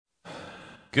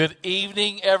Good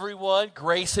evening, everyone.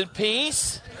 Grace and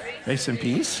peace. Grace and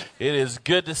peace. It is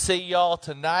good to see y'all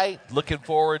tonight. Looking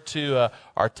forward to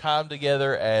our time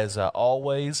together as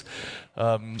always.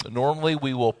 Normally,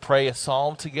 we will pray a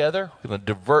psalm together. We're going to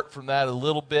divert from that a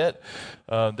little bit.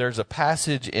 There's a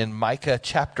passage in Micah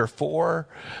chapter 4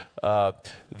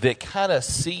 that kind of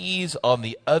sees on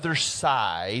the other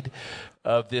side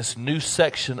of this new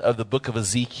section of the book of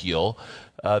Ezekiel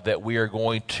that we are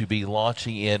going to be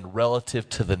launching in relative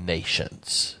to the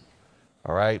nations.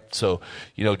 All right? So,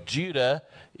 Judah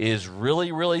is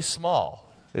really, really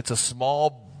small. It's a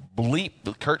small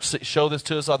bleep. Kurt showed this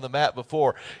to us on the map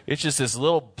before. It's just this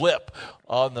little blip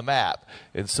on the map.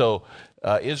 And so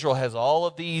Israel has all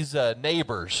of these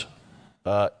neighbors,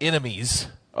 enemies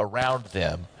around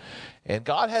them. And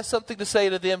God has something to say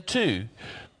to them too.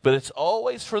 But it's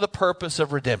always for the purpose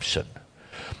of redemption.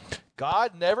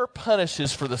 God never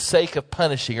punishes for the sake of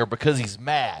punishing or because he's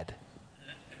mad.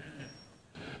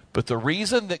 But the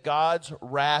reason that God's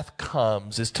wrath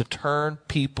comes is to turn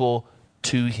people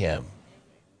to him.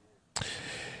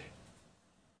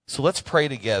 So let's pray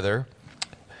together.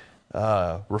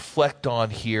 Reflect on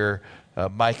here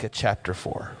Micah chapter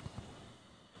 4.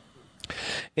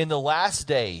 In the last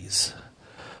days,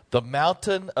 the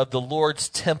mountain of the Lord's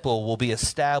temple will be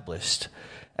established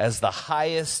as the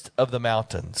highest of the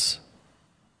mountains.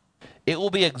 It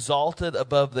will be exalted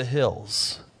above the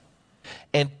hills,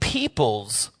 and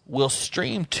peoples will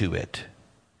stream to it.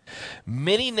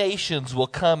 Many nations will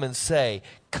come and say,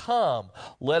 "Come,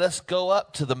 let us go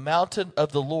up to the mountain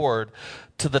of the Lord,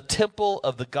 to the temple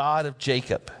of the God of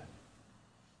Jacob.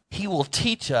 He will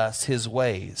teach us his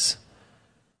ways,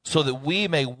 so that we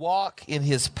may walk in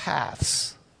his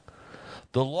paths.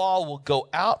 The law will go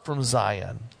out from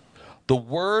Zion, the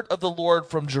word of the Lord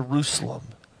from Jerusalem.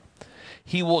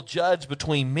 He will judge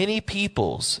between many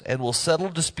peoples and will settle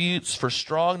disputes for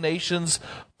strong nations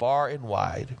far and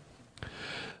wide.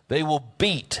 They will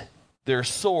beat their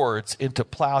swords into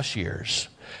plowshares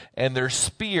and their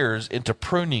spears into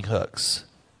pruning hooks.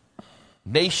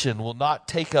 Nation will not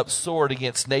take up sword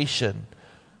against nation,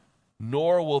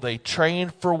 nor will they train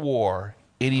for war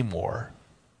anymore.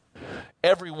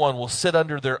 Everyone will sit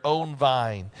under their own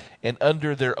vine and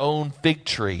under their own fig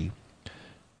tree,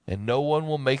 and no one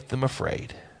will make them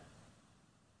afraid.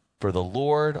 For the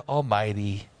Lord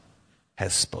Almighty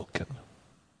has spoken."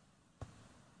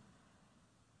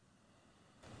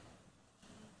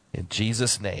 In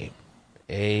Jesus' name,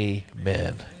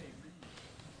 amen.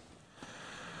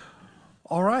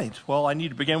 All right. Well, I need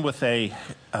to begin with a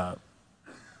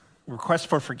request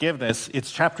for forgiveness.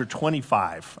 It's chapter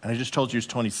 25, and I just told you it's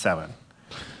 27.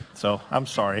 So I'm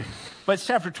sorry. But it's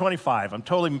chapter 25. I'm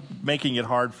totally making it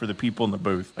hard for the people in the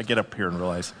booth. I get up here and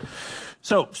realize.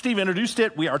 So Steve introduced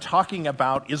it. We are talking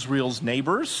about Israel's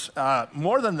neighbors.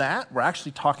 More than that, we're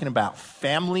actually talking about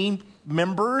family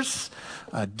members,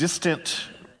 distant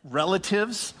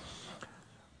relatives.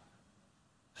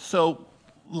 So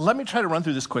let me try to run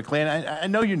through this quickly. And I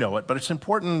know you know it, but it's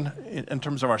important in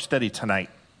terms of our study tonight.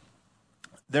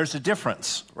 There's a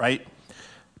difference, right,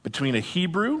 between a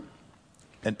Hebrew,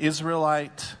 an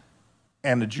Israelite,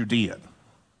 and a Judean,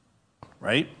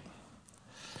 right?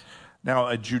 Now,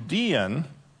 a Judean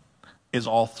is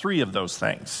all three of those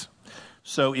things.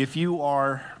 So if you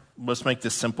are, let's make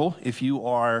this simple, if you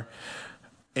are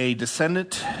a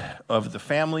descendant of the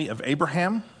family of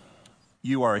Abraham,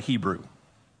 you are a Hebrew,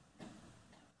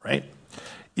 right?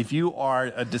 If you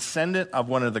are a descendant of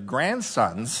one of the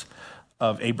grandsons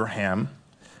of Abraham,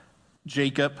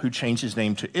 Jacob, who changed his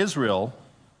name to Israel,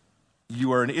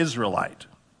 you are an Israelite.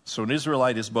 So an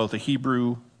Israelite is both a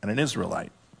Hebrew and an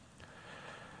Israelite.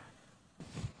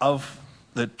 Of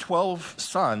the 12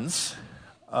 sons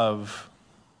of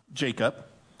Jacob,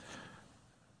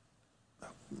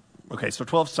 so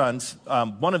 12 sons,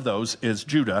 one of those is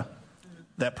Judah,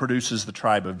 that produces the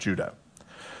tribe of Judah.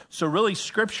 So really,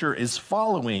 Scripture is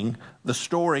following the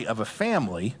story of a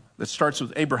family that starts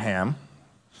with Abraham,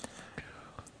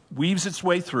 weaves its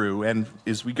way through, and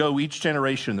as we go each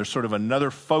generation, there's sort of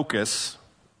another focus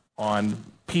on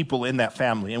people in that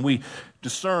family. And we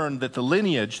discern that the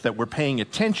lineage that we're paying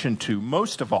attention to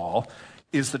most of all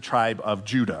is the tribe of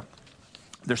Judah.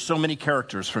 There's so many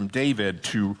characters from David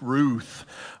to Ruth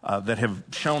that have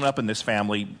shown up in this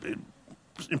family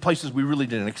in places we really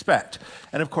didn't expect.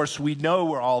 And of course, we know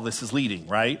where all this is leading,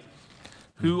 right?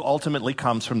 Who ultimately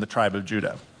comes from the tribe of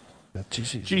Judah?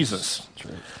 Jesus. That's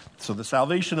right. So the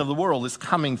salvation of the world is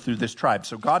coming through this tribe.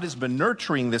 So God has been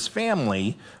nurturing this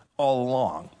family all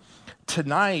along.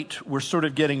 Tonight, we're sort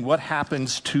of getting what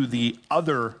happens to the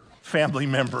other family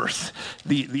members,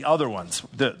 the other ones.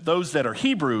 Those that are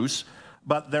Hebrews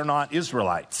but they're not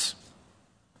Israelites.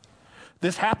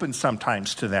 This happens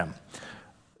sometimes to them.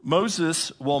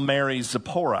 Moses will marry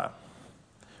Zipporah.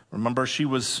 Remember, she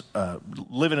was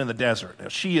living in the desert. Now,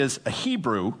 she is a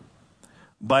Hebrew,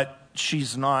 but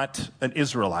she's not an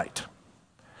Israelite.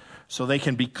 So they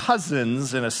can be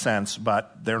cousins in a sense,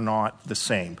 but they're not the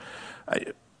same.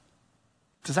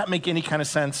 Does that make any kind of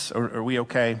sense? Or are we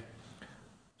okay?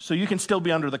 So you can still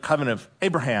be under the covenant of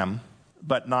Abraham,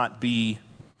 but not be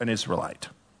an Israelite.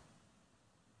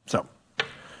 So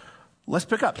let's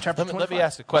pick up chapter 25. Let me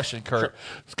ask a question, Kurt,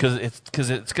 because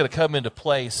it's going to come into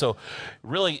play. So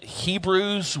really,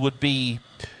 Hebrews would be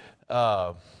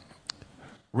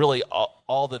really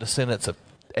all the descendants of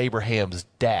Abraham's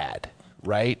dad.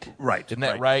 Right? Right. Isn't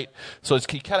that right? So you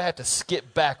kind of have to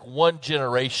skip back one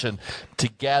generation to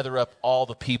gather up all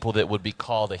the people that would be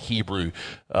called a Hebrew.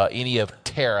 Any of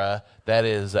Terah, that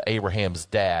is Abraham's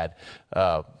dad,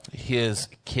 his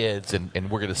kids, and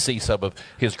we're going to see some of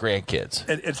his grandkids.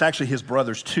 It's actually his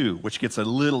brothers too, which gets a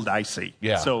little dicey.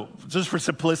 Yeah. So just for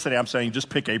simplicity, I'm saying just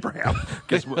pick Abraham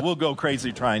because we'll go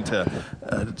crazy trying to.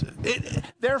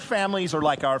 Their families are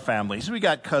like our families. We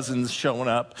got cousins showing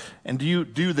up, and do you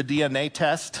do the DNA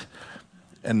test?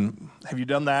 And have you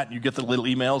done that? You get the little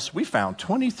emails. We found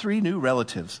 23 new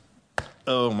relatives.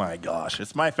 Oh my gosh,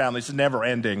 it's my family. It's never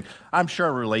ending. I'm sure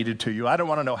I'm related to you. I don't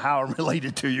want to know how I'm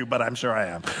related to you, but I'm sure I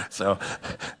am. So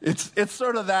it's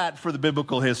sort of that for the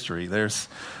biblical history. There's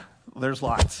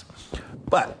lots.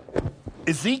 But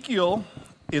Ezekiel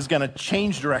is going to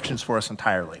change directions for us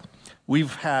entirely.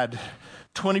 We've had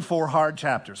 24 hard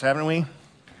chapters, haven't we?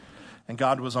 And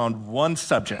God was on one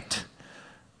subject,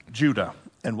 Judah.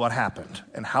 And what happened,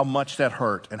 and how much that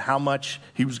hurt, and how much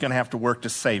he was going to have to work to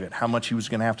save it, how much he was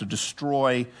going to have to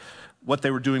destroy what they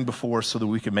were doing before so that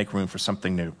we could make room for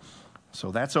something new.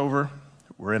 So that's over.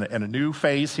 We're in a new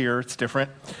phase here. It's different.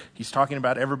 He's talking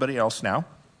about everybody else now.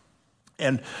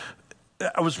 And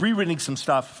I was rereading some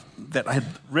stuff that I had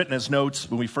written as notes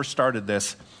when we first started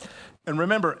this. And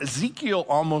remember, Ezekiel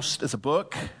almost as a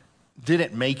book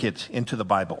didn't make it into the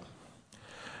Bible.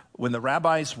 When the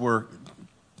rabbis were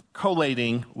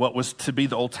collating what was to be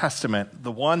the Old Testament,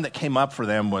 the one that came up for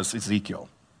them was Ezekiel.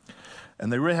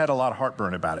 And they really had a lot of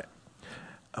heartburn about it.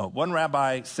 One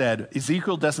rabbi said,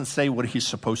 Ezekiel doesn't say what he's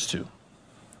supposed to.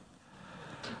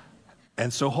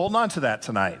 And so hold on to that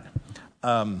tonight.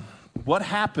 What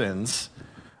happens,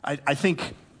 I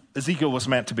think Ezekiel was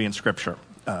meant to be in Scripture.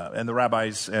 And the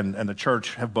rabbis and the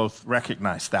church have both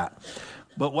recognized that.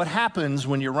 But what happens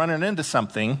when you're running into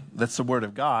something that's the Word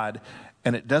of God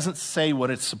and it doesn't say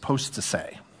what it's supposed to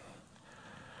say?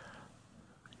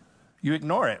 You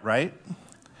ignore it, right?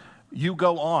 You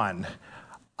go on.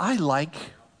 I like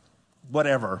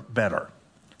whatever better.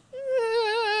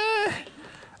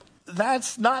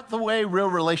 That's not the way real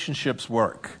relationships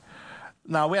work.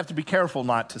 Now, we have to be careful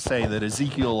not to say that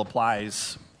Ezekiel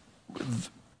applies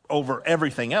over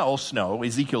everything else. No,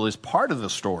 Ezekiel is part of the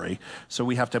story, so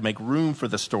we have to make room for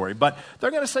the story. But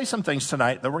they're going to say some things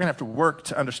tonight that we're going to have to work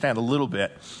to understand a little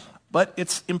bit. But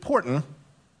it's important.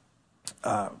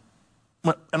 And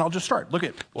I'll just start. Look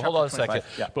at hold on a second.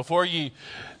 Yeah. Before you,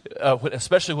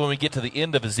 especially when we get to the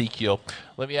end of Ezekiel,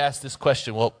 let me ask this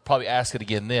question. We'll probably ask it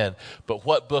again then. But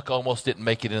what book almost didn't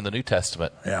make it in the New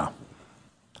Testament? Yeah.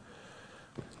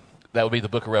 That would be the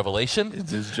book of Revelation.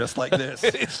 It is just like this.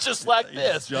 It's just like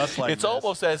this. It's just like it's this.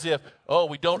 almost as if,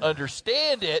 we don't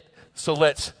understand it, so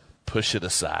let's push it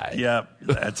aside. Yeah,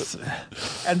 that's.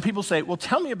 And people say, well,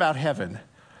 tell me about heaven.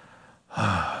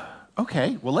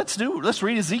 Okay, well, let's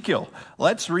read Ezekiel.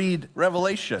 Let's read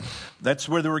Revelation. That's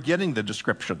where they were getting the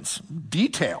descriptions,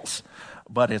 details.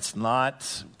 But it's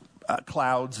not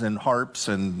clouds and harps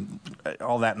and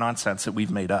all that nonsense that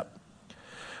we've made up.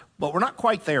 But we're not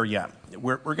quite there yet.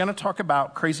 We're going to talk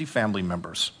about crazy family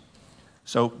members.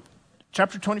 So,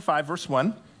 chapter 25, verse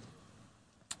 1.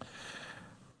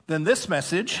 Then this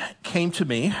message came to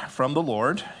me from the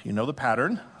Lord. You know the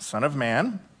pattern, Son of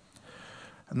Man.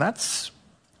 And that's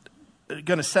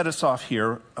going to set us off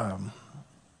here.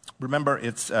 Remember,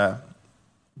 it's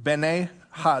Bene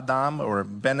Ha'adam, or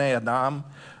Bene Adam,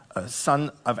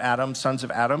 sons of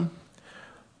Adam.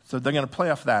 So they're going to play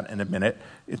off that in a minute.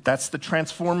 That's the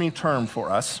transforming term for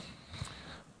us.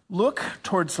 Look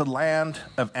towards the land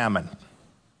of Ammon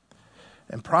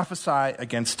and prophesy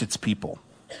against its people.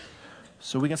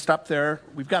 So we can stop there.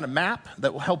 We've got a map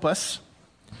that will help us.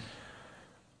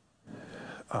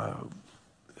 So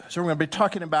we're going to be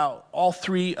talking about all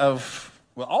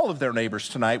of their neighbors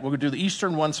tonight. We're going to do the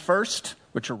eastern ones first,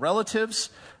 which are relatives,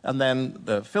 and then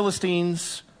the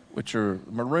Philistines, which are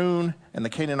maroon, and the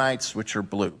Canaanites, which are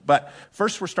blue. But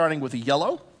first we're starting with the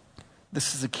yellow,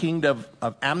 This is the kingdom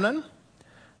of Ammon,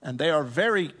 and they are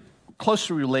very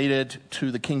closely related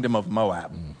to the kingdom of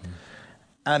Moab.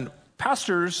 And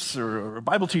pastors or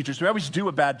Bible teachers, we always do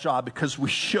a bad job because we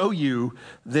show you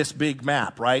this big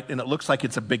map, right? And it looks like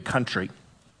it's a big country.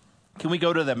 Can we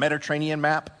go to the Mediterranean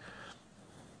map?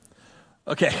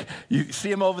 Okay, you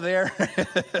see him over there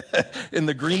in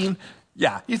the green?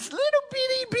 Yeah, it's little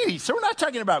bitty. So we're not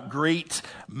talking about great,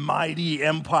 mighty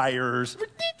empires.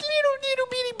 Little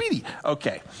bitty.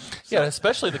 Okay. So. Yeah,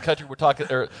 especially the country we're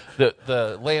talking, or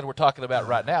the land we're talking about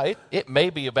right now. It may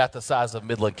be about the size of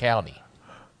Midland County,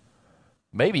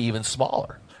 maybe even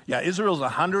smaller. Yeah, Israel's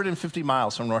 150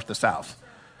 miles from north to south.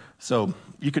 So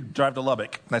you could drive to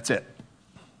Lubbock. That's it.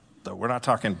 So we're not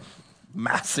talking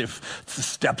massive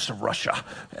steppes of Russia.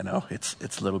 You know,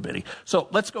 it's little bitty. So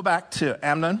let's go back to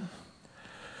Ammon.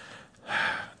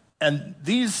 And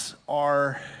these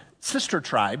are sister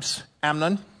tribes,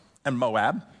 Ammon and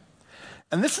Moab.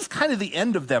 And this is kind of the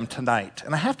end of them tonight.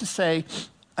 And I have to say,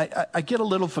 I get a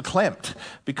little verklempt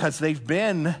because they've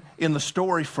been in the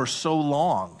story for so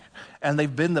long. And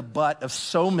they've been the butt of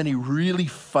so many really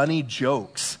funny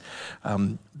jokes.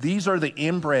 These are the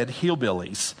inbred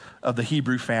hillbillies of the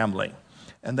Hebrew family.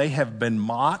 And they have been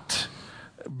mocked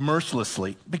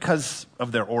mercilessly because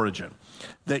of their origin.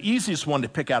 The easiest one to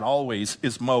pick out always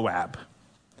is Moab.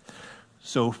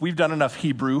 So if we've done enough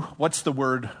Hebrew, what's the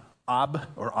word ab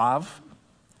or av?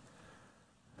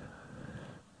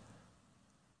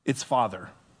 It's father,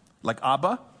 like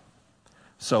Abba.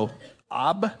 So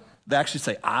Ab, they actually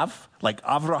say Av, like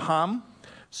Avraham.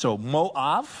 So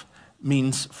Moav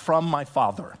means from my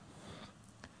father.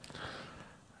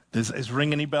 Is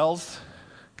ring any bells?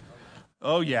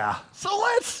 Oh, yeah. So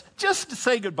let's just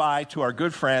say goodbye to our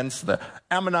good friends, the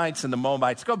Ammonites and the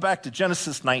Moabites. Go back to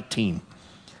Genesis 19.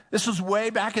 This was way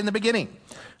back in the beginning.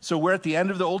 So we're at the end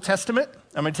of the Old Testament.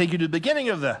 I'm going to take you to the beginning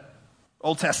of the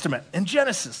Old Testament. In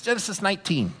Genesis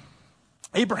 19.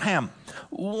 Abraham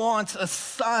wants a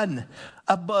son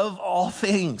above all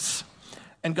things.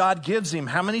 And God gives him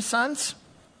how many sons?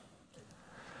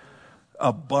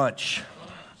 A bunch.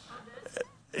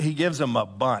 He gives him a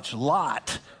bunch.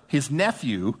 Lot, his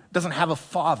nephew, doesn't have a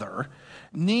father,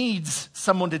 needs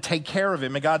someone to take care of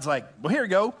him. And God's like, well, here you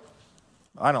go.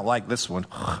 I don't like this one.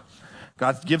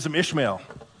 God gives him Ishmael.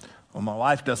 Well, my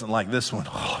wife doesn't like this one.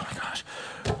 Oh, my gosh.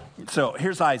 So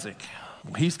here's Isaac.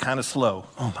 He's kind of slow.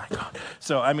 Oh, my God.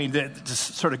 So, I mean, it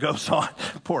just sort of goes on.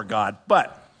 Poor God.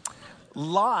 But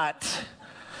Lot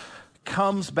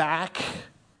comes back.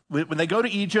 When they go to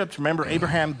Egypt, remember,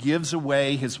 Abraham gives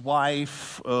away his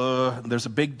wife. There's a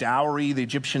big dowry the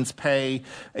Egyptians pay.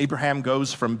 Abraham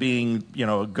goes from being,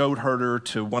 a goat herder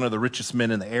to one of the richest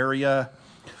men in the area.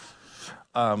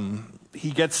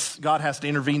 God has to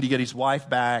intervene to get his wife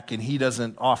back, and he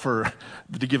doesn't offer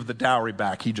to give the dowry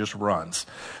back. He just runs.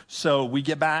 So we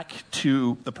get back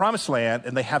to the promised land,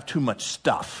 and they have too much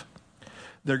stuff.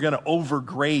 They're going to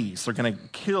overgraze. They're going to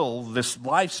kill this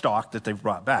livestock that they've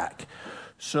brought back.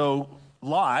 So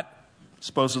Lot,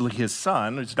 supposedly his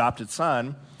son, his adopted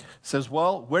son, says,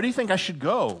 well, where do you think I should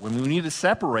go? When we need to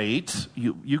separate,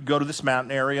 you go to this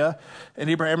mountain area.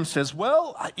 And Abraham says,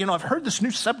 well, I've heard this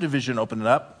new subdivision opening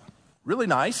up. Really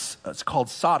nice. It's called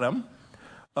Sodom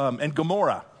and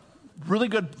Gomorrah. Really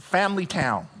good family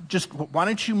town. Just why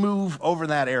don't you move over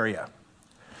that area?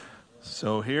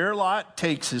 So here Lot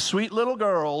takes his sweet little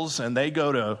girls, and they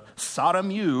go to Sodom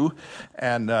U,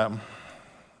 and the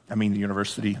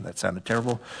university. That sounded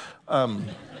terrible.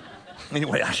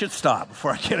 Anyway, I should stop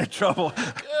before I get in trouble.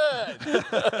 Good.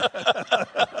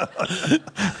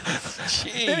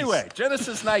 Anyway,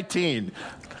 Genesis 19,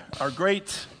 our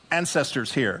great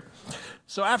ancestors here.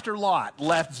 So after Lot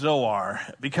left Zoar,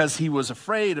 because he was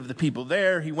afraid of the people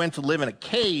there, he went to live in a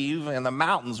cave in the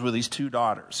mountains with his two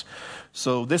daughters.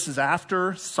 So this is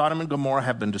after Sodom and Gomorrah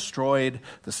have been destroyed.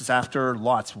 This is after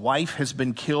Lot's wife has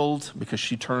been killed because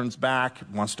she turns back,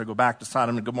 wants to go back to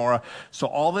Sodom and Gomorrah. So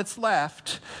all that's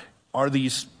left are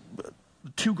these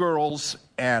two girls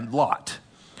and Lot.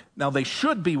 Now they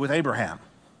should be with Abraham,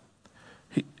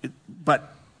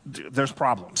 but there's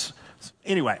problems.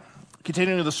 Anyway,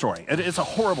 continuing the story. It's a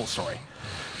horrible story.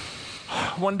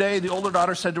 One day, the older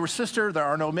daughter said to her sister, there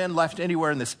are no men left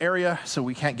anywhere in this area, so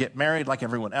we can't get married like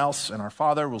everyone else, and our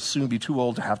father will soon be too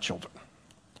old to have children.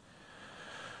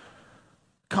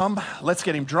 Come, let's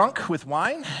get him drunk with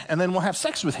wine, and then we'll have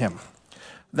sex with him.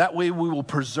 That way we will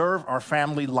preserve our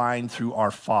family line through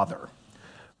our father.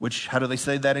 Which, how do they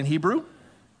say that in Hebrew?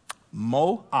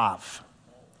 Moav.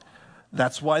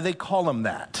 That's why they call him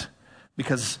that,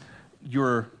 because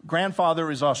your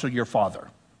grandfather is also your father.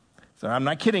 So I'm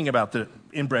not kidding about the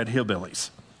inbred hillbillies.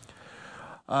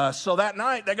 So that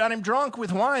night, they got him drunk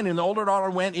with wine, and the older daughter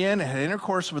went in and had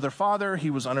intercourse with her father. He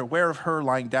was unaware of her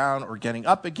lying down or getting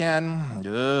up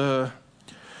again.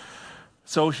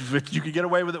 So if you could get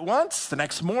away with it once, the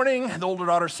next morning, the older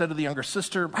daughter said to the younger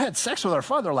sister, I had sex with our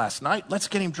father last night. Let's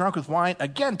get him drunk with wine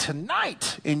again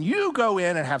tonight, and you go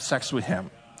in and have sex with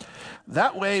him.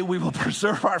 That way we will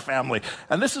preserve our family.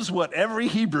 And this is what every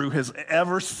Hebrew has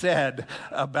ever said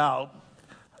about,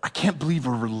 I can't believe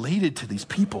we're related to these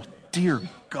people. Dear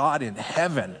God in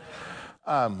heaven.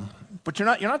 But you're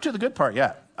not to the good part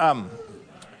yet.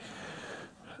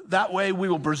 That way we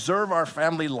will preserve our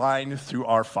family line through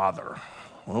our father.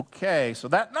 Okay, so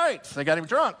that night they got him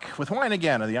drunk with wine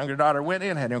again, and the younger daughter went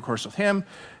in, had intercourse with him.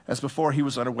 As before, he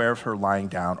was unaware of her lying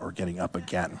down or getting up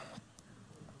again.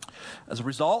 As a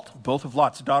result, both of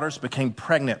Lot's daughters became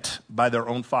pregnant by their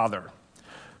own father.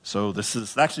 So this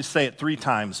is, actually say it 3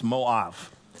 times, Moab.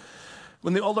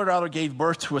 When the older daughter gave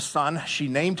birth to a son, she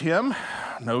named him,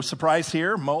 no surprise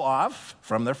here, Moab,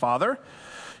 from their father.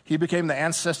 He became the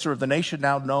ancestor of the nation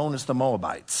now known as the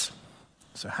Moabites.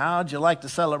 So how'd you like to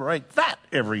celebrate that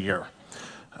every year?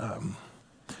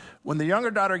 When the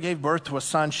younger daughter gave birth to a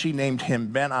son, she named him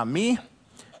Ben-Ami.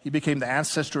 He became the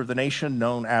ancestor of the nation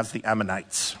known as the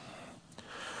Ammonites.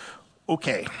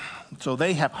 Okay, so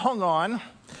they have hung on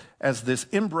as this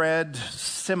inbred,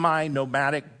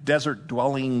 semi-nomadic,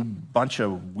 desert-dwelling bunch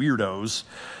of weirdos.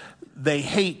 They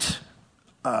hate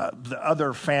the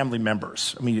other family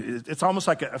members. I mean, it's almost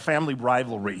like a family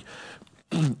rivalry.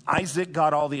 Isaac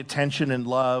got all the attention and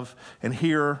love, and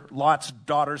here Lot's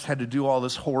daughters had to do all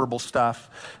this horrible stuff.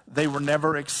 They were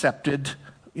never accepted,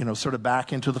 sort of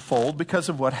back into the fold because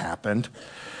of what happened.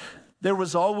 There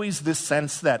was always this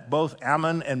sense that both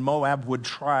Ammon and Moab would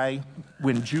try,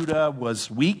 when Judah was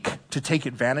weak, to take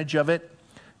advantage of it.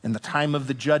 In the time of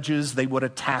the judges, they would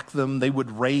attack them. They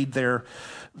would raid their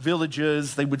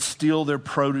villages. They would steal their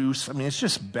produce. I mean, it's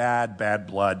just bad, bad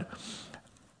blood.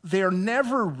 They're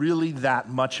never really that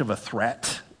much of a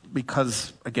threat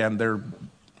because, again, they're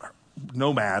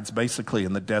nomads, basically,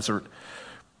 in the desert.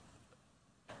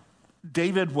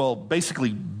 David will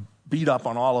basically beat up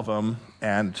on all of them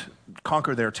and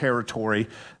conquer their territory.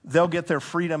 They'll get their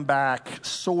freedom back,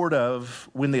 sort of,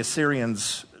 when the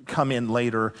Assyrians come in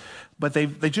later, but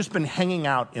they've just been hanging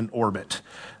out in orbit.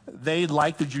 They,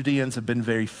 like the Judeans, have been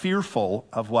very fearful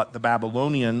of what the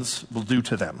Babylonians will do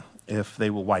to them if they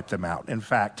will wipe them out. In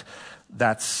fact,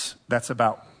 that's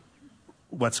about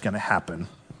what's going to happen.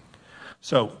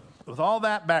 So, with all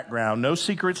that background, no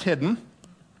secrets hidden.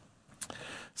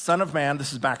 Son of man,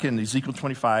 this is back in Ezekiel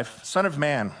 25. Son of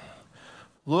man,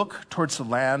 look towards the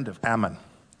land of Ammon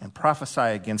and prophesy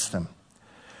against them.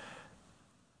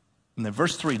 And then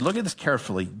verse 3, look at this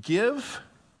carefully. Give,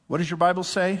 what does your Bible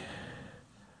say?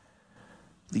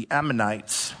 The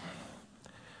Ammonites.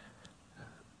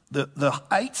 The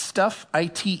ite stuff,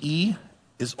 I-T-E,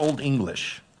 is Old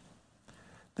English.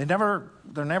 They're never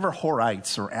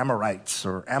Horites or Amorites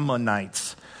or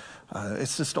Ammonites.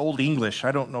 It's just Old English.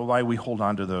 I don't know why we hold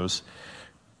on to those.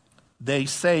 They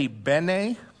say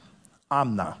Bene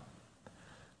Amna,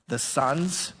 the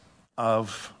sons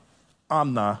of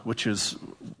Amna, which is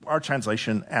our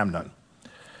translation, Amnon.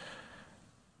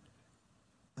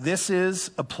 This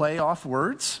is a play off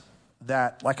words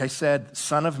that, like I said,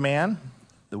 son of man,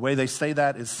 the way they say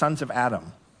that is sons of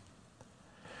Adam.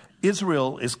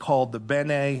 Israel is called the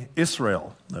Bene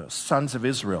Israel, the sons of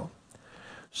Israel.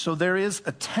 So there is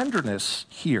a tenderness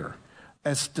here,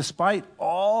 as despite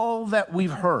all that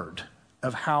we've heard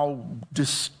of how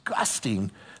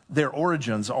disgusting their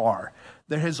origins are,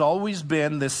 there has always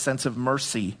been this sense of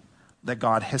mercy that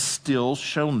God has still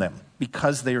shown them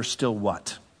because they are still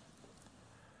what?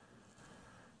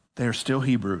 They are still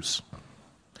Hebrews.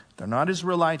 They're not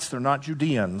Israelites, they're not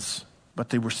Judeans, but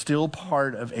they were still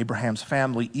part of Abraham's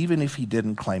family, even if he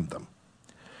didn't claim them.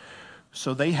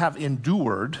 So they have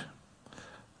endured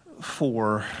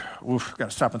for, we've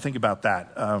got to stop and think about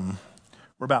that.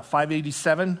 We're about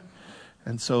 587,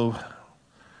 and so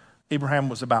Abraham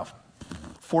was about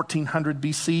 1400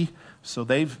 BC, so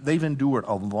they've endured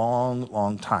a long,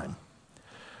 long time.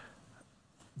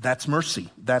 That's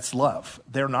mercy, that's love.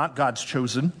 They're not God's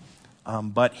chosen,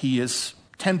 but he is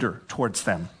tender towards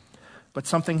them. But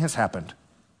something has happened.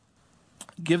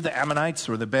 Give the Ammonites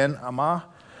or the Ben Ammah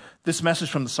this message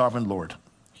from the sovereign Lord.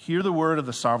 Hear the word of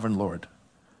the sovereign Lord.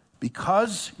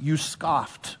 Because you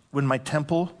scoffed when my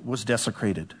temple was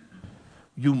desecrated,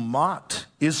 you mocked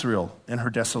Israel in her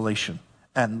desolation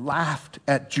and laughed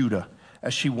at Judah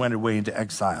as she went away into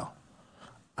exile.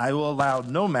 I will allow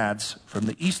nomads from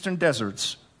the eastern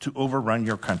deserts to overrun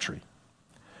your country.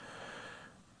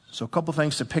 So a couple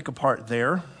things to pick apart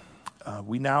there.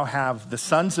 we now have the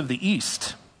sons of the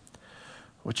east,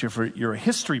 which if you're a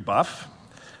history buff,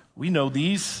 we know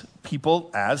these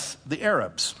people as the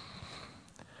Arabs.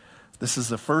 This is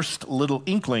the first little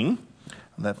inkling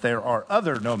that there are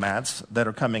other nomads that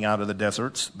are coming out of the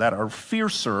deserts that are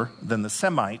fiercer than the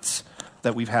Semites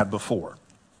that we've had before.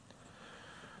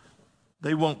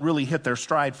 They won't really hit their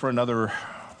stride for another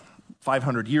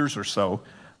 500 years or so,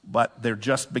 but they're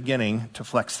just beginning to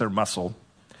flex their muscle.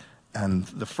 And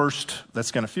the first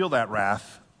that's going to feel that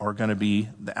wrath are going to be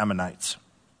the Ammonites.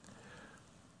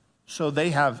 So they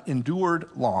have endured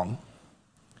long.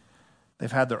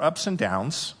 They've had their ups and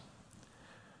downs.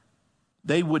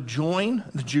 They would join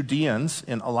the Judeans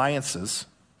in alliances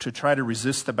to try to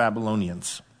resist the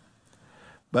Babylonians.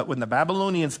 But when the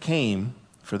Babylonians came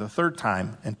for the third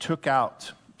time and took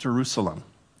out Jerusalem,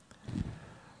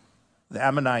 the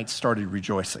Ammonites started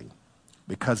rejoicing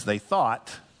because they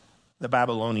thought the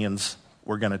Babylonians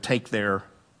were going to take their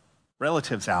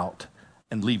relatives out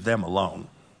and leave them alone.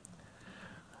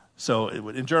 So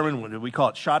in German, we call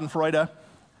it Schadenfreude.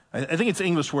 I think it's an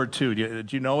English word too.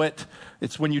 Do you know it?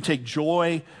 It's when you take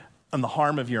joy in the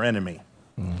harm of your enemy.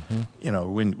 Mm-hmm. You know,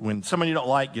 when someone you don't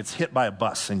like gets hit by a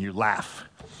bus and you laugh.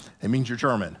 It means you're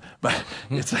German, but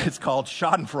it's called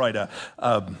Schadenfreude.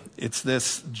 It's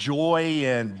this joy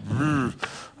and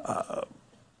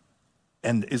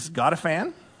is God a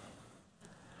fan?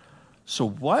 So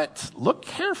look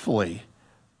carefully,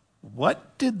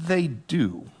 what did they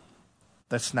do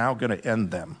that's now going to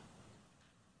end them?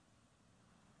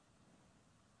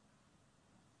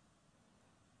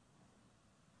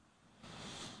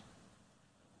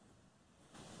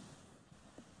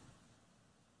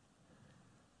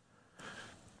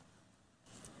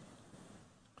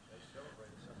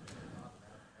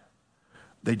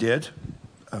 They did.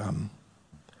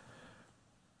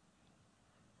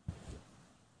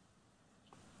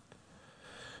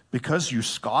 Because you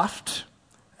scoffed,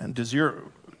 and does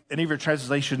any of your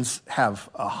translations have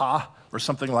aha or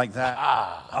something like that?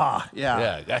 Yeah.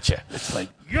 Yeah, gotcha. It's like,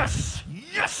 yes,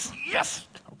 yes, yes.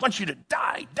 I want you to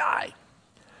die.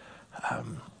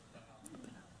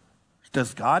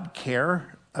 Does God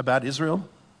care about Israel,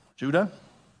 Judah?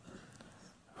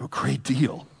 A great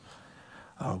deal.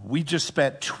 We just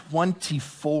spent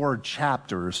 24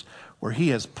 chapters where he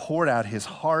has poured out his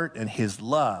heart and his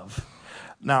love.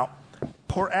 Now,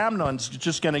 poor Amnon's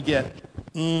just going to get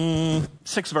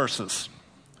 6 verses.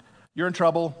 You're in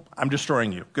trouble. I'm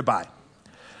destroying you. Goodbye.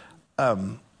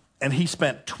 And he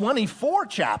spent 24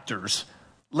 chapters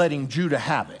letting Judah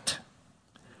have it.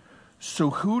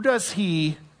 So who does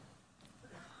he,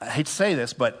 I hate to say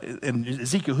this, but in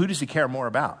Ezekiel, who does he care more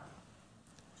about?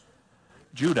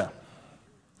 Judah.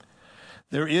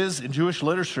 There is, in Jewish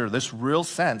literature, this real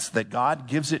sense that God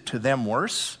gives it to them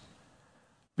worse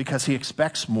because he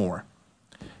expects more.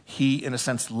 He, in a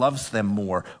sense, loves them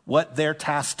more. What they're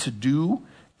tasked to do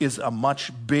is a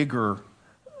much bigger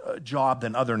job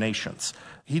than other nations.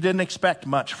 He didn't expect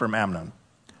much from Amnon.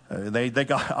 They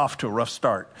got off to a rough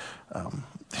start.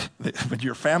 When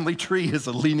your family tree is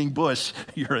a leaning bush,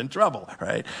 you're in trouble,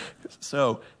 right?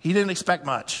 So he didn't expect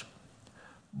much.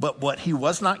 But what he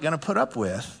was not going to put up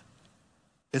with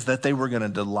is that they were going to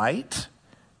delight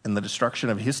in the destruction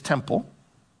of his temple,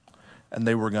 and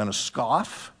they were going to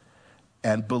scoff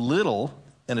and belittle,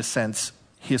 in a sense,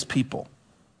 his people.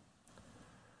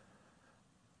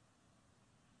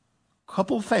 A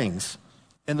couple of things.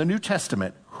 In the New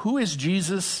Testament, who is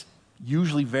Jesus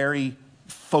usually very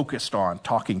focused on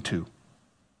talking to?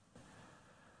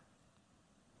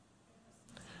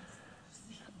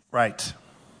 Right.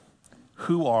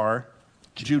 Who are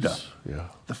Judah? Yeah.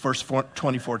 The first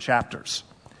 24 chapters.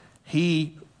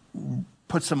 He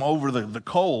puts them over the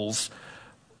coals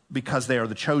because they are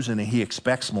the chosen and he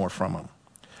expects more from them.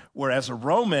 Whereas a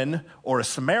Roman or a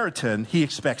Samaritan, he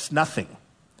expects nothing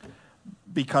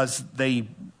because they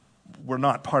were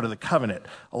not part of the covenant.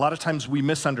 A lot of times we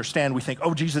misunderstand. We think,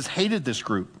 oh, Jesus hated this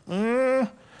group.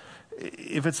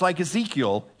 If it's like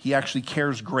Ezekiel, he actually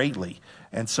cares greatly.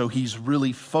 And so he's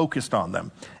really focused on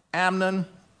them. Amnon,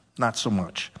 not so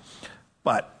much.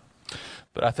 But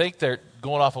I think they're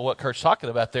going off of what Kurt's talking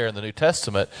about there in the New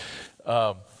Testament.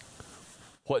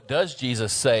 What does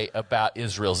Jesus say about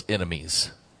Israel's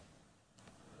enemies?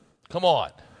 Come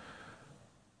on.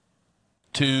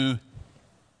 To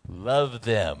love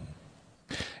them.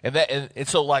 And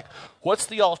so, like, what's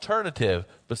the alternative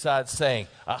besides saying,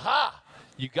 aha,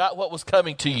 you got what was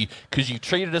coming to you because you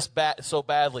treated us so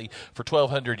badly for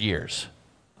 1,200 years?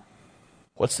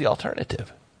 What's the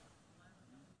alternative?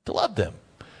 To love them.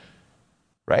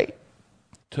 Right?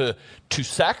 To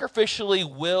sacrificially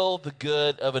will the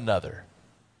good of another.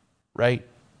 Right?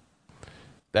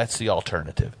 That's the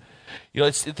alternative.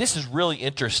 This is really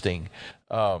interesting.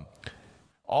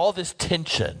 All this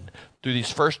tension through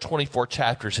these first 24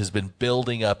 chapters has been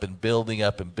building up and building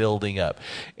up and building up.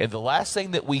 And the last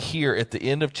thing that we hear at the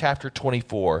end of chapter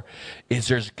 24 is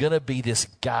there's going to be this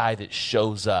guy that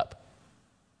shows up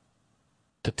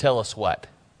to tell us what?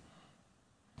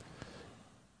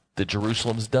 That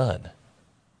Jerusalem's done.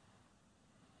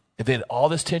 And then all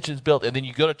this tension is built. And then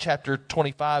you go to chapter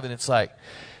 25 and it's like,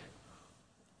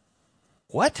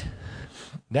 what?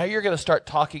 Now you're going to start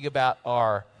talking about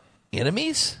our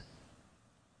enemies?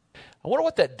 I wonder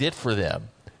what that did for them.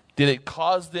 Did it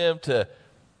cause them to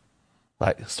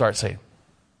start saying,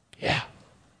 yeah,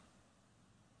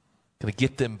 going to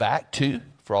get them back too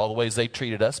for all the ways they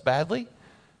treated us badly?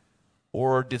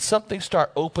 Or did something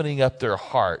start opening up their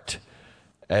heart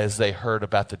as they heard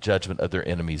about the judgment of their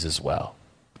enemies as well?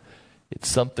 It's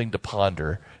something to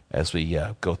ponder as we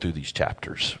go through these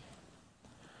chapters.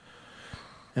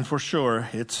 And for sure,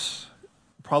 it's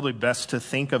probably best to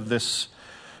think of this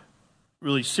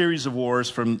really series of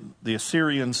wars from the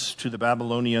Assyrians to the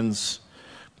Babylonians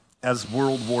as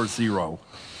World War Zero.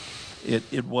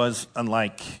 It was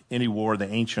unlike any war the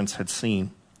ancients had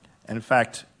seen. And in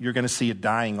fact, you're going to see it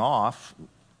dying off,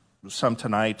 some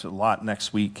tonight, a lot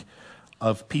next week,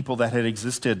 of people that had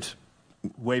existed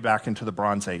way back into the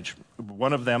Bronze Age.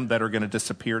 One of them that are going to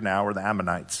disappear now are the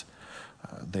Ammonites.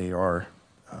 They're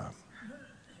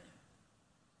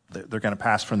going to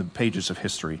pass from the pages of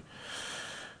history.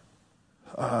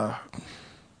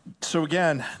 So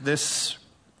again, this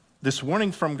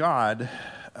warning from God,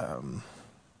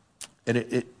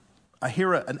 I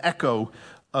hear an echo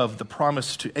of the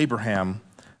promise to Abraham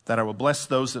that I will bless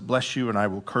those that bless you and I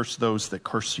will curse those that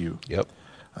curse you. Yep.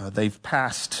 They've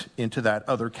passed into that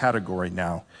other category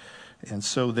now. And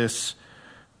so this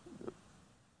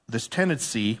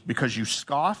tendency, because you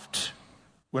scoffed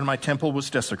when my temple was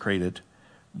desecrated,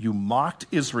 you mocked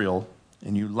Israel,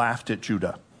 and you laughed at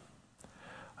Judah.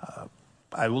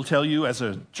 I will tell you, as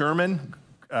a German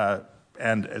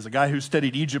and as a guy who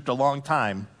studied Egypt a long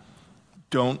time,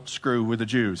 don't screw with the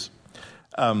Jews.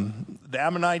 The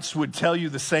Ammonites would tell you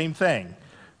the same thing.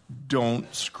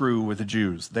 Don't screw with the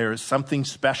Jews. There is something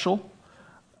special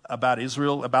about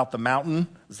Israel, about the mountain,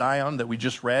 Zion, that we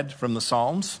just read from the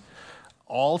Psalms.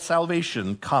 All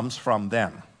salvation comes from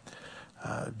them.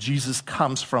 Jesus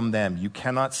comes from them. You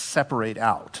cannot separate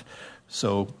out.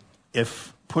 So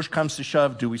if push comes to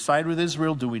shove, do we side with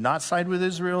Israel? Do we not side with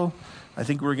Israel? I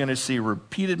think we're going to see a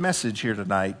repeated message here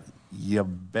tonight. You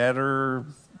better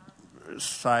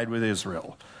side with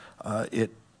Israel.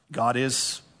 God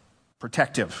is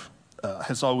protective,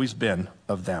 has always been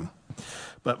of them.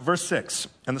 But verse 6,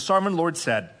 and the sovereign Lord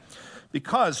said,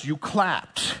 because you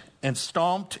clapped and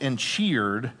stomped and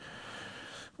cheered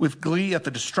with glee at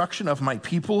the destruction of my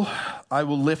people, I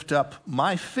will lift up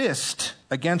my fist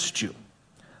against you.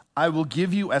 I will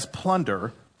give you as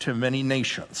plunder to many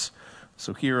nations.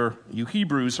 So here, you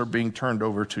Hebrews are being turned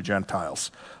over to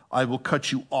Gentiles. I will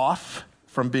cut you off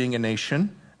from being a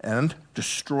nation and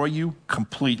destroy you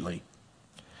completely.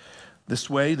 This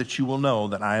way that you will know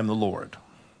that I am the Lord.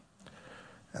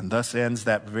 And thus ends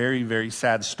that very, very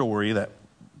sad story that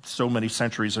so many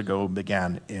centuries ago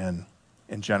began in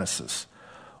Genesis.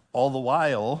 All the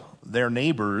while, their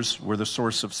neighbors were the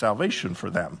source of salvation for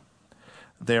them.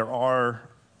 There are,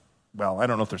 well, I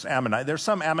don't know if there's Ammonites. There's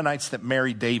some Ammonites that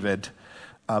married David.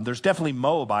 There's definitely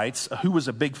Moabites. Who was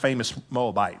a big famous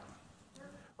Moabite?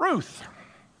 Ruth.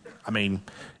 I mean,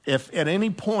 if at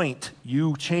any point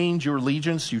you change your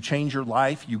allegiance, you change your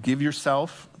life, you give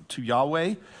yourself to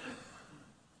Yahweh,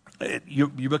 you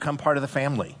become part of the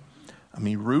family. I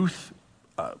mean, Ruth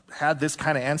had this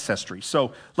kind of ancestry.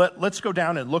 So let's go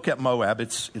down and look at Moab.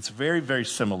 It's very, very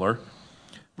similar.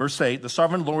 Verse 8, the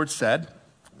sovereign Lord said,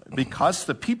 because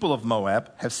the people of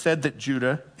Moab have said that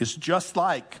Judah is just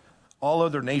like all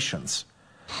other nations,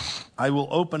 I will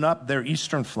open up their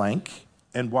eastern flank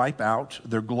and wipe out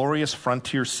their glorious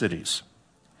frontier cities.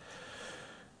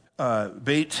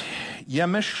 Beit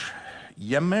Yemesh,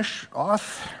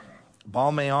 Oth,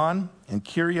 Balmeon, and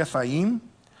Kiriathaim,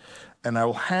 and I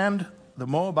will hand the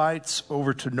Moabites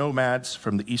over to nomads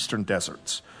from the eastern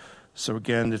deserts. So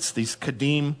again, it's these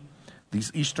Kadim,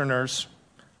 these Easterners,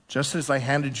 just as I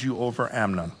handed you over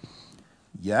Ammon.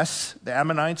 Yes, the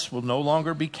Ammonites will no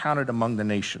longer be counted among the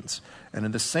nations. And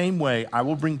in the same way, I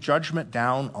will bring judgment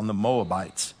down on the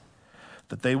Moabites,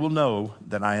 that they will know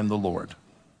that I am the Lord.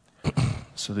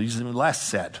 So there's even less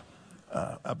said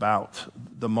about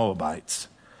the Moabites.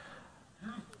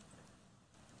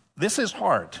 This is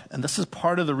hard, and this is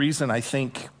part of the reason I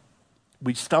think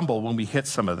we stumble when we hit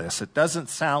some of this. It doesn't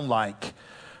sound like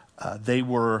they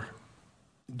were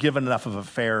given enough of a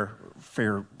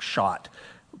fair shot.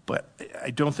 But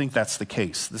I don't think that's the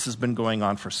case. This has been going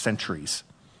on for centuries.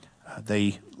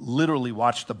 They literally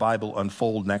watched the Bible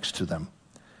unfold next to them.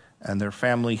 And their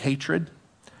family hatred,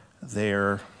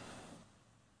 their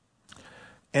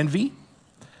envy,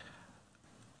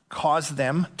 caused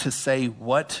them to say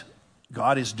what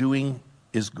God is doing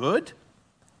is good.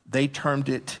 They termed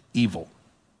it evil.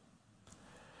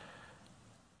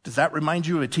 Does that remind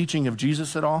you of a teaching of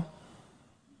Jesus at all?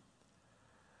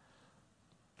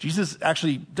 Jesus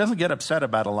actually doesn't get upset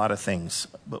about a lot of things,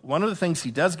 but one of the things he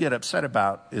does get upset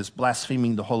about is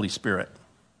blaspheming the Holy Spirit,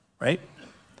 right?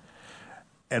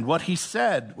 And what he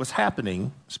said was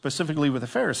happening, specifically with the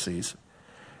Pharisees,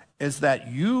 is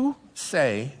that you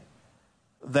say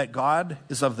that God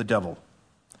is of the devil.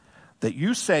 That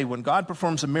you say when God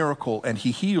performs a miracle and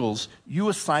he heals, you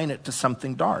assign it to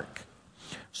something dark.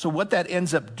 So what that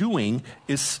ends up doing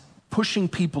is pushing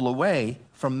people away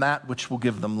from that which will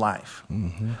give them life.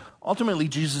 Mm-hmm. Ultimately,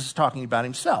 Jesus is talking about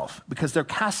himself because they're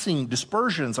casting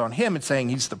dispersions on him and saying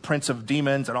he's the prince of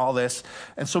demons and all this,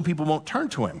 and so people won't turn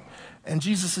to him. And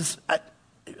Jesus is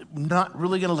not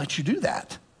really going to let you do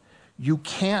that. You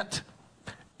can't,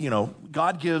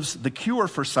 God gives the cure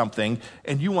for something,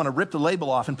 and you want to rip the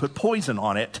label off and put poison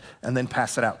on it and then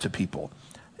pass it out to people.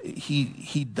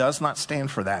 He does not stand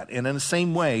for that. And in the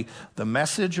same way, the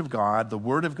message of God, the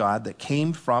word of God that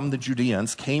came from the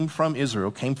Judeans, came from Israel,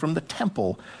 came from the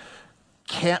temple,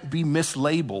 can't be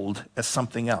mislabeled as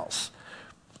something else.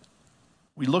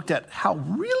 We looked at how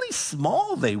really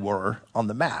small they were on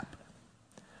the map.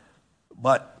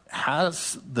 But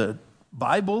has the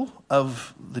Bible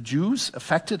of the Jews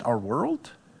affected our world?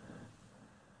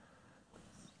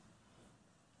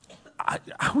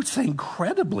 I would say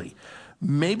incredibly.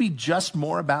 Maybe just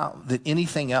more about than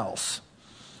anything else.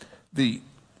 When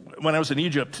I was in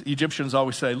Egypt, Egyptians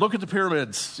always say, look at the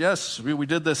pyramids. Yes, we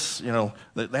did this.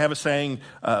 They have a saying,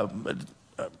 I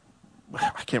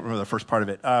can't remember the first part of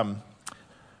it.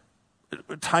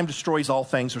 Time destroys all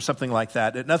things or something like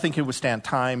that. Nothing can withstand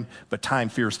time, but time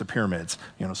fears the pyramids.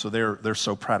 So they're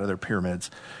so proud of their pyramids.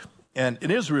 And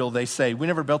in Israel, they say, we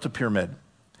never built a pyramid,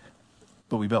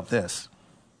 but we built this.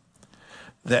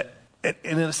 And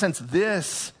in a sense,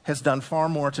 this has done far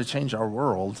more to change our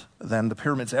world than the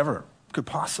pyramids ever could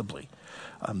possibly.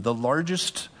 The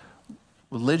largest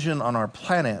religion on our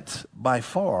planet, by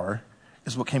far,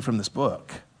 is what came from this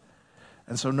book.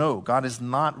 And so, no, God is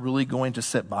not really going to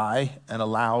sit by and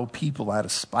allow people out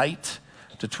of spite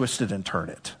to twist it and turn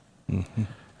it. Mm-hmm.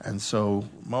 And so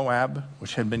Moab,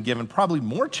 which had been given probably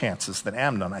more chances than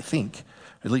Ammon, I think,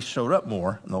 at least showed up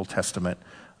more in the Old Testament,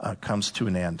 comes to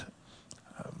an end.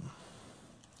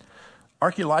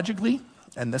 Archaeologically,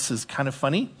 and this is kind of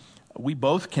funny, we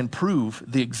both can prove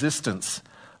the existence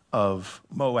of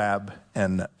Moab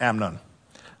and Ammon.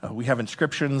 We have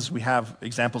inscriptions, we have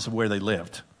examples of where they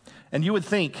lived. And you would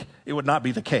think it would not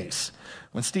be the case.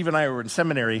 When Steve and I were in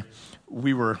seminary,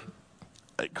 we were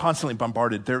constantly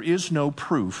bombarded. There is no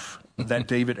proof that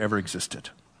David ever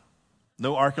existed.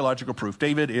 No archaeological proof.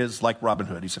 David is like Robin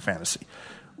Hood, he's a fantasy.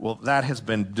 Well, that has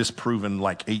been disproven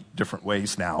like 8 different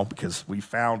ways now because we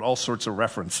found all sorts of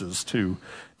references to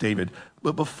David.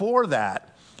 But before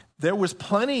that, there was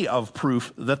plenty of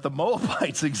proof that the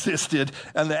Moabites existed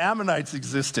and the Ammonites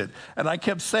existed. And I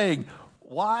kept saying,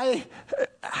 why?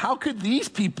 How could these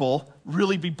people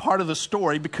really be part of the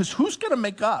story? Because who's going to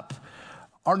make up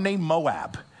our name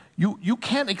Moab? You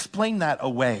can't explain that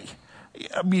away.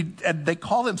 I mean, and they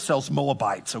call themselves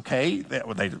Moabites, okay? They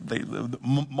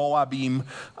Moabim,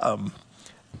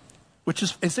 which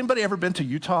is, has anybody ever been to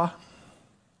Utah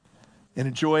and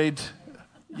enjoyed?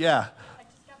 Yeah.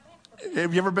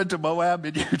 Have you ever been to Moab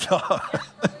in Utah?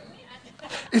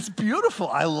 It's beautiful.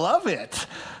 I love it.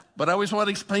 But I always want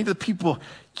to explain to people,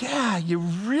 yeah, you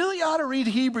really ought to read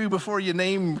Hebrew before you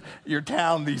name your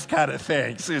town these kind of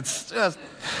things. It's just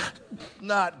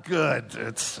not good.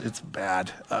 It's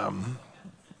bad.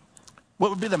 What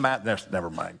would be the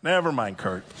Never mind,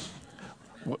 Kurt.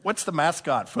 What's the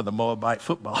mascot for the Moabite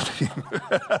football team?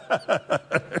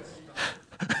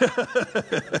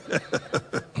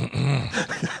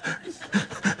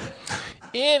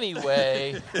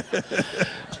 Anyway,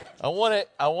 I want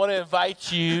to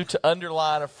invite you to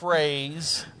underline a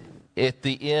phrase at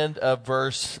the end of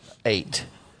verse 8.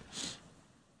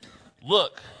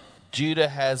 Look, Judah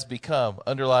has become,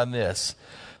 underline this,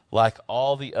 like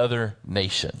all the other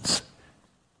nations.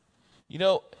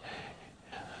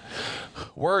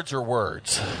 Words are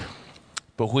words,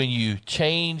 but when you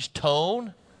change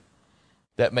tone,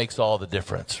 that makes all the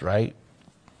difference, right?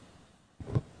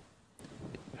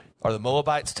 Are the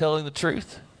Moabites telling the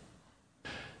truth?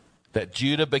 that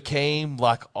Judah became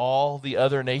like all the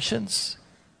other nations?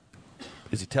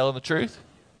 Is he telling the truth?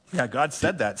 Yeah, God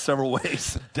said that several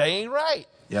ways. They ain't right.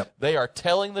 Yep. They are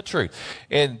telling the truth.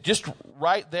 And just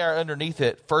right there underneath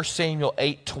it, 1 Samuel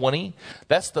 8:20,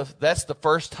 that's the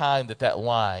first time that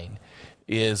line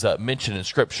is mentioned in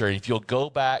Scripture. And if you'll go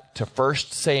back to 1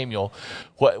 Samuel,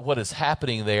 what is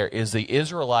happening there is the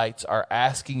Israelites are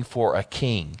asking for a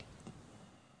king.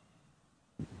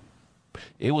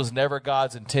 It was never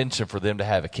God's intention for them to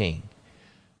have a king,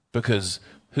 because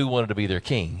who wanted to be their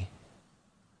king?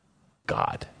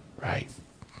 God, right?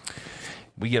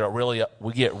 We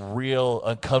get real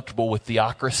uncomfortable with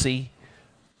theocracy,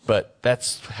 but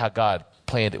that's how God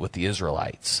planned it with the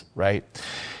Israelites, right?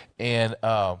 And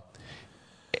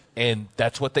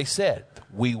that's what they said.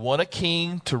 We want a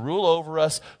king to rule over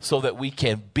us so that we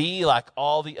can be like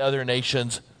all the other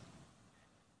nations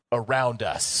around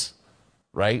us,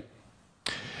 right?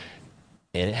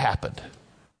 And it happened.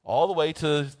 All the way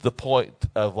to the point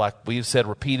of, like we've said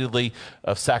repeatedly,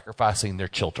 of sacrificing their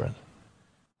children,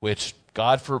 which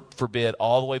God forbid,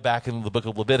 all the way back in the book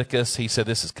of Leviticus, he said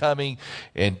this is coming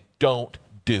and don't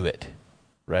do it,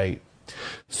 right?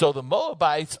 So the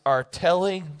Moabites are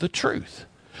telling the truth.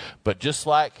 But just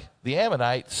like the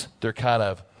Ammonites, they're kind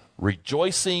of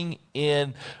rejoicing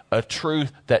in a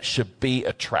truth that should be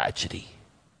a tragedy.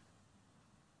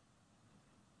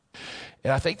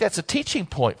 And I think that's a teaching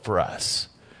point for us.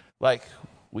 Like,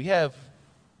 we have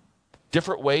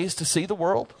different ways to see the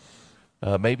world.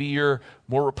 Maybe you're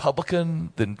more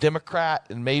Republican than Democrat,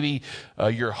 and maybe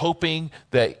you're hoping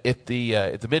that at the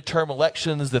midterm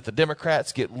elections that the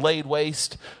Democrats get laid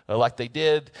waste like they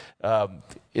did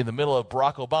in the middle of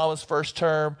Barack Obama's first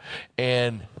term.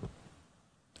 And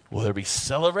will there be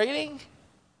celebrating?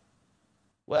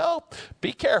 Well,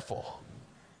 be careful.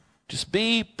 Just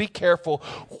be careful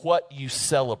what you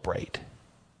celebrate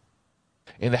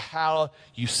and how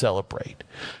you celebrate.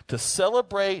 To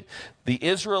celebrate the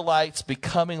Israelites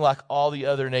becoming like all the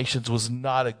other nations was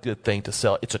not a good thing to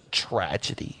celebrate. It's a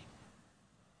tragedy.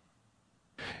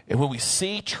 And when we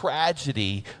see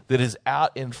tragedy that is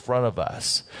out in front of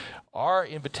us, our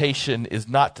invitation is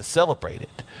not to celebrate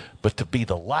it, but to be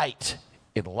the light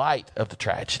in light of the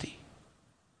tragedy.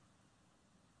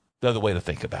 Another way to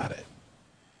think about it.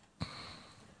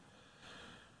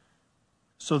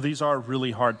 So these are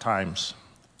really hard times.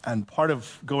 And part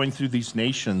of going through these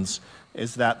nations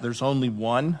is that there's only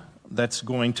one that's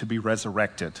going to be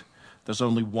resurrected. There's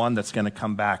only one that's going to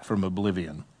come back from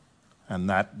oblivion. And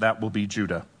that will be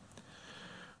Judah.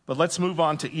 But let's move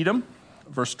on to Edom,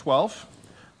 verse 12.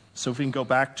 So if we can go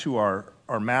back to our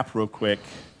map real quick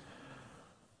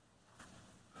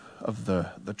of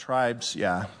the tribes.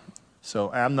 Yeah.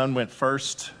 So Amnon went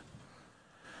first.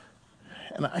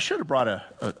 And I should have brought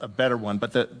a better one,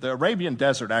 but the Arabian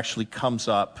desert actually comes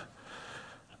up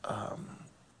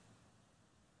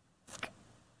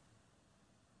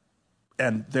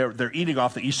and they're eating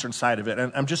off the eastern side of it.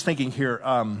 And I'm just thinking here,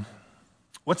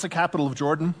 what's the capital of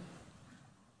Jordan?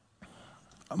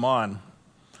 Amman,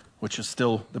 which is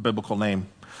still the biblical name.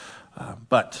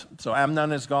 But so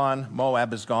Amnon is gone,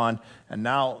 Moab is gone, and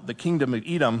now the kingdom of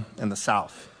Edom in the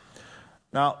south.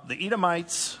 Now, the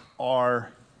Edomites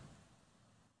are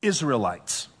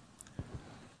Israelites.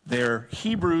 They're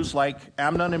Hebrews like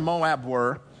Ammon and Moab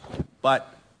were,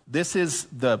 but this is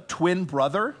the twin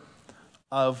brother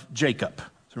of Jacob.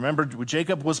 So remember, when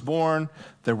Jacob was born,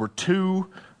 there were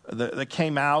two that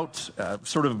came out,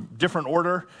 sort of different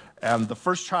order. And the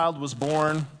first child was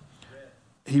born.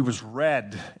 He was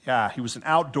red. Yeah, he was an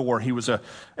outdoor.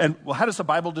 How does the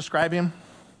Bible describe him?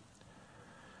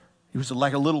 He was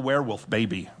like a little werewolf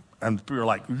baby. And we were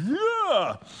like,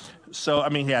 yeah. So,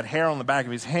 he had hair on the back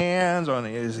of his hands,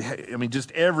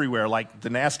 just everywhere, like the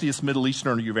nastiest Middle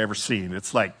Easterner you've ever seen.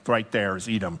 It's like right there is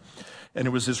Edom. And it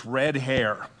was this red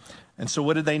hair. And so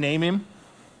what did they name him?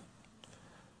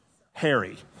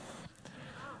 Hairy,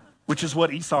 which is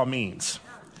what Esau means.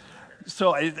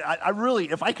 So I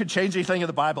really, if I could change anything in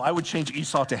the Bible, I would change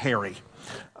Esau to hairy.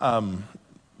 And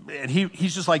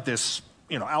he's just like this,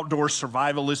 outdoor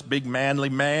survivalist, big manly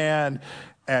man.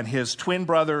 And his twin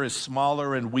brother is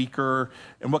smaller and weaker.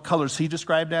 And what color is he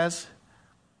described as?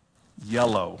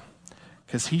 Yellow.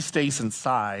 Because he stays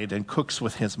inside and cooks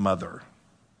with his mother.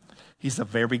 He's a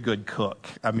very good cook.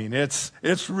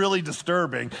 It's really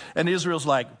disturbing. And Israel's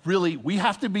like, really, we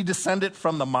have to be descended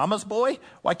from the mama's boy?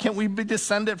 Why can't we be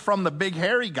descended from the big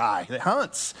hairy guy that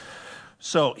hunts?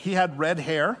 So he had red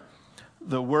hair.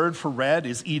 The word for red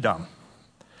is Edom.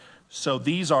 So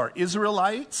these are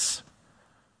Israelites.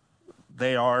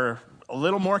 They are a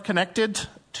little more connected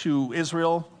to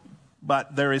Israel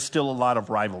but there is still a lot of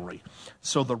rivalry.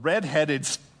 So the red-headed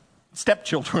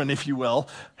stepchildren, if you will,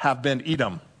 have been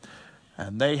Edom.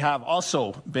 And they have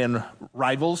also been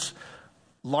rivals,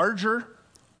 larger,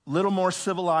 little more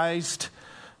civilized.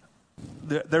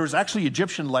 There's actually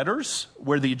Egyptian letters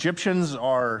where the Egyptians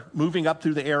are moving up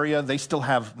through the area. They still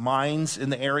have mines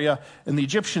in the area. And the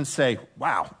Egyptians say,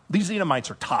 wow, these Edomites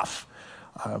are tough.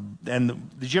 And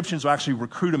the Egyptians will actually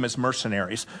recruit them as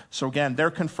mercenaries. So again,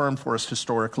 they're confirmed for us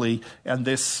historically. And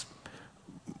this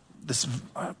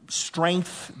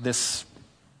strength, this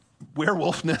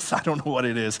werewolfness, I don't know what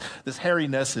it is, this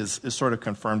hairiness is sort of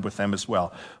confirmed with them as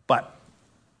well. But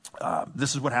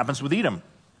this is what happens with Edom.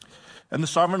 And the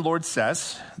sovereign Lord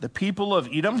says, the people of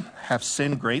Edom have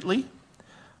sinned greatly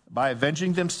by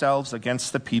avenging themselves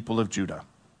against the people of Judah.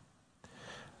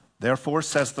 Therefore,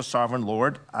 says the sovereign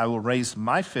Lord, I will raise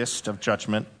my fist of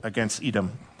judgment against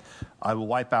Edom. I will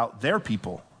wipe out their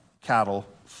people, cattle,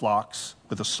 flocks,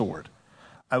 with a sword.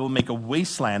 I will make a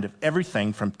wasteland of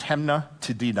everything from Timnah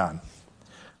to Dedan.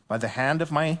 By the hand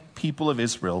of my people of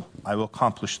Israel, I will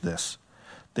accomplish this.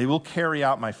 They will carry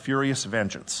out my furious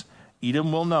vengeance.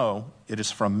 Edom will know it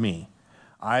is from me.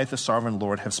 I, the sovereign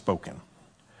Lord, have spoken.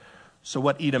 So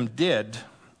what Edom did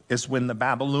is when the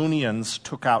Babylonians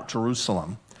took out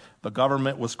Jerusalem, the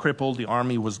government was crippled, the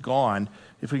army was gone.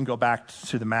 If we can go back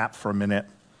to the map for a minute.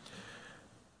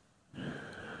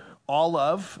 All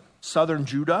of southern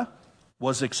Judah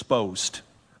was exposed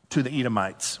to the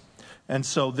Edomites. And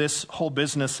so this whole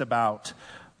business about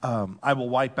I will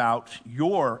wipe out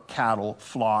your cattle,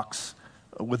 flocks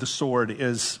with a sword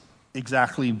is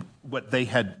exactly what they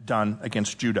had done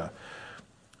against Judah.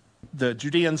 The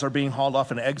Judeans are being hauled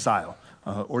off in exile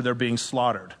or they're being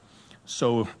slaughtered.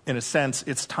 So in a sense,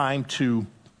 it's time to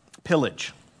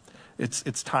pillage.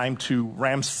 It's time to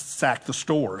ransack the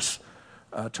stores,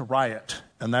 to riot.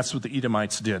 And that's what the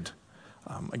Edomites did.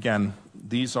 Again,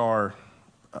 these are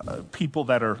people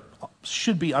that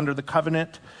should be under the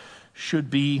covenant, should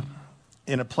be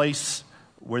in a place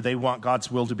where they want God's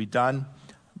will to be done,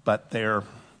 but they're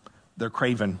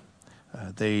craven.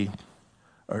 They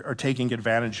are taking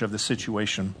advantage of the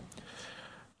situation.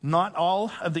 Not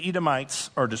all of the Edomites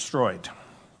are destroyed.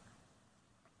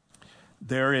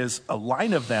 There is a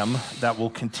line of them that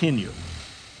will continue,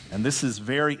 and this is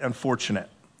very unfortunate.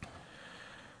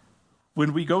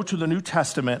 When we go to the New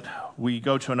Testament, we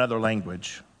go to another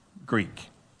language, Greek.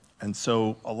 And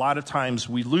so a lot of times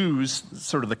we lose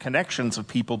sort of the connections of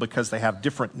people because they have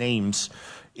different names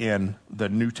in the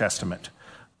New Testament.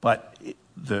 But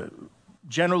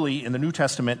generally in the New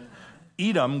Testament,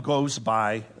 Edom goes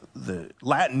by the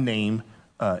Latin name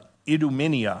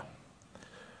Idumea,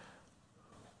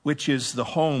 which is the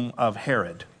home of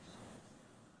Herod.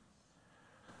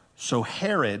 So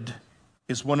Herod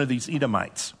is one of these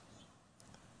Edomites.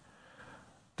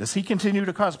 Does he continue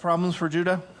to cause problems for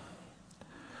Judah?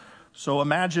 So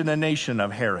imagine a nation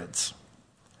of Herods.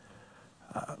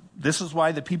 This is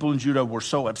why the people in Judah were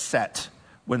so upset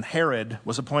when Herod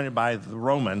was appointed by the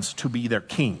Romans to be their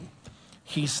king.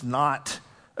 He's not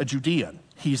a Judean.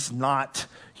 He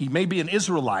may be an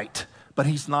Israelite, but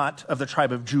he's not of the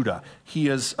tribe of Judah. He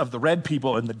is of the red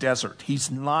people in the desert. He's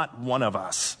not one of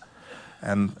us.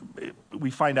 And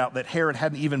we find out that Herod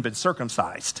hadn't even been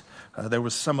circumcised. There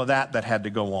was some of that had to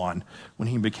go on when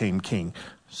he became king.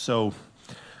 So,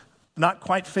 not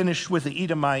quite finished with the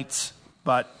Edomites,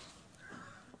 but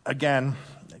again,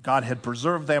 God had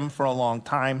preserved them for a long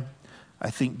time. I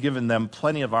think given them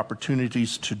plenty of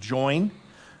opportunities to join,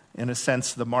 in a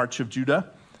sense, the march of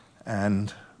Judah.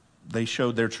 And they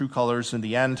showed their true colors in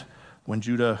the end. When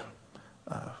Judah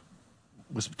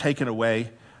was taken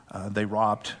away, they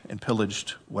robbed and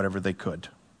pillaged whatever they could.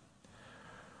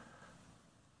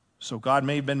 So God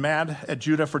may have been mad at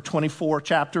Judah for 24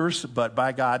 chapters, but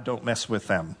by God, don't mess with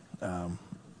them.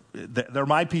 They're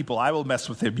my people. I will mess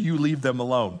with them. You leave them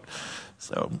alone.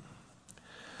 So,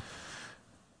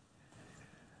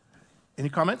 any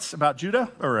comments about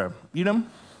Judah or Edom?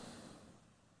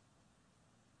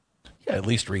 Yeah, at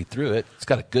least read through it. It's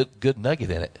got a good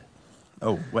nugget in it.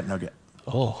 Oh, what nugget?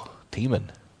 Oh, Teman.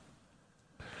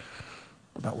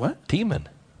 About what? Teman.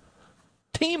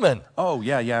 Oh,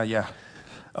 yeah.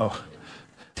 Oh.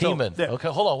 Teman. So, okay,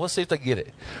 hold on. Let's see if I can get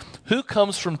it. Who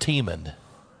comes from Teman?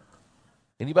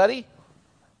 Anybody?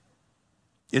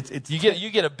 You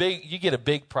get a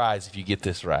big prize if you get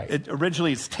this right.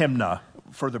 Originally, it's Timnah,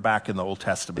 further back in the Old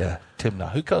Testament. Yeah,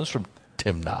 Timnah. Who comes from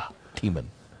Timnah? Teman.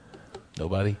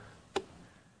 Nobody.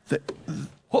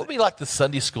 What would be like the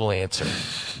Sunday school answer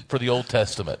for the Old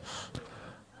Testament?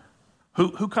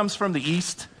 Who comes from the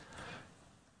east?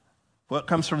 What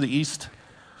comes from the east?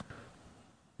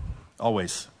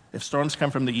 Always. If storms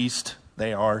come from the east,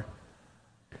 they are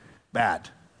bad.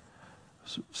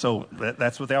 So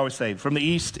that's what they always say. From the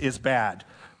east is bad.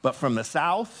 But from the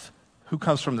south, who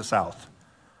comes from the south?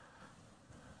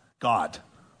 God.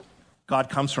 God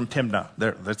comes from Timnah.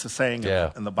 That's a saying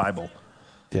in the Bible.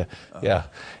 Yeah,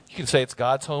 you can say it's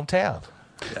God's hometown.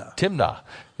 Yeah. Timnah.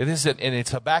 It is, and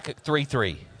it's Habakkuk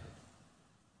 3:3.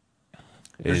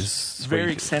 There's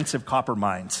very extensive copper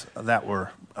mines that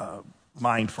were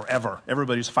mined forever.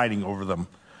 Everybody's fighting over them,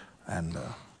 and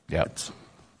it's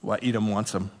why Edom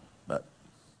wants them. But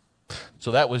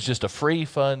so that was just a free,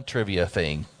 fun trivia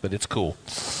thing, but it's cool.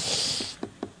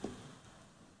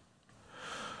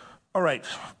 All right,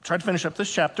 try to finish up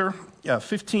this chapter,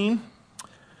 15.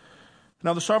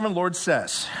 Now the sovereign Lord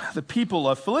says, the people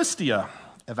of Philistia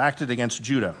have acted against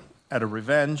Judah out of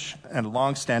revenge and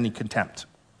long-standing contempt.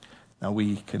 Now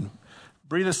we can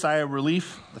breathe a sigh of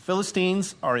relief. The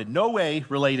Philistines are in no way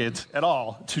related at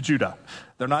all to Judah.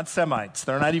 They're not Semites.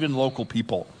 They're not even local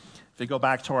people. If we go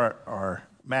back to our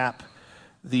map,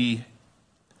 the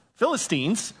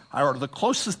Philistines are the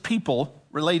closest people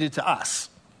related to us.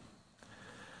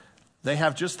 They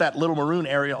have just that little maroon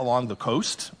area along the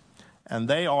coast, and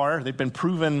they've been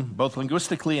proven both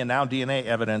linguistically and now DNA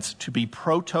evidence to be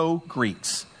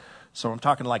Proto-Greeks. So I'm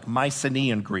talking like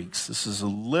Mycenaean Greeks. This is a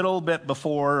little bit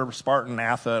before Spartan,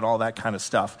 Atha, and all that kind of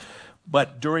stuff.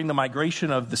 But during the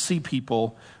migration of the Sea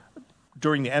People,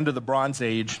 during the end of the Bronze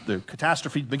Age, the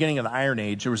catastrophe, beginning of the Iron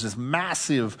Age, there was this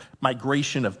massive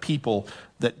migration of people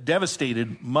that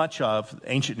devastated much of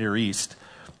the ancient Near East.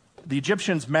 The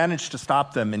Egyptians managed to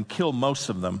stop them and kill most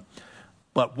of them,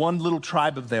 but one little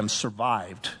tribe of them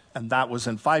survived, and that was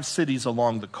in 5 cities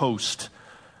along the coast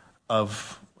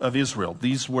of Israel.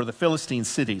 These were the Philistine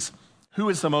cities. Who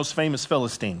is the most famous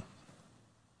Philistine?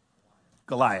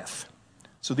 Goliath.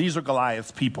 So these are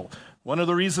Goliath's people. One of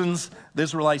the reasons the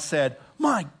Israelites said,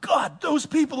 my God, those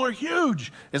people are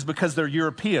huge, is because they're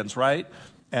Europeans, right?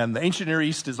 And the ancient Near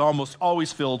East is almost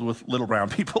always filled with little brown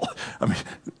people. I mean,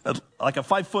 like a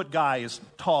 5-foot guy is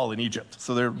tall in Egypt.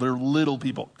 So they're little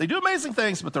people. They do amazing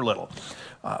things, but they're little.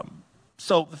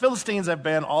 So the Philistines have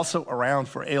been also around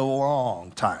for a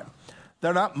long time.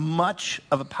 They're not much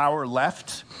of a power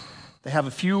left. They have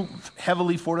a few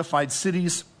heavily fortified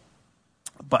cities.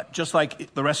 But just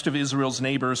like the rest of Israel's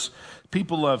neighbors,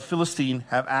 people of Philistine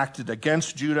have acted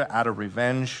against Judah out of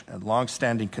revenge and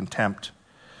long-standing contempt.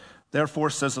 Therefore,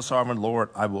 says the sovereign Lord,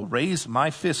 I will raise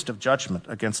my fist of judgment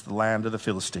against the land of the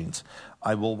Philistines.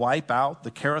 I will wipe out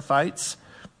the Kerethites,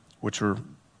 which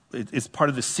is part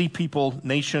of the Sea People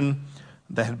nation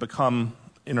that had become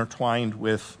intertwined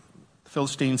with the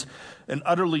Philistines, and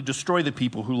utterly destroy the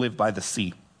people who live by the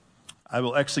sea. I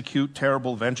will execute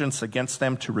terrible vengeance against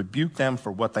them to rebuke them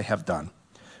for what they have done.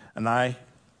 And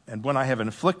when I have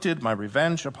inflicted my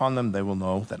revenge upon them, they will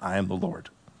know that I am the Lord.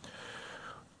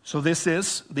 So this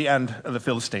is the end of the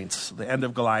Philistines, the end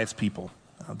of Goliath's people.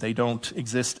 They don't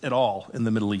exist at all in the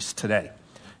Middle East today.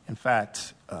 In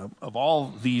fact, of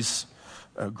all these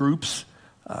groups,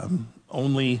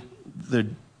 only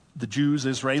the Jews,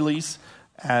 Israelis,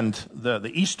 and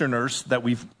the Easterners that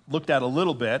we've looked at a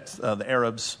little bit, the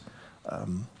Arabs,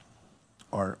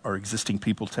 are existing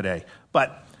people today.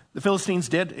 But the Philistines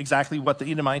did exactly what the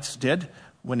Edomites did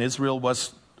when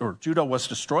Judah was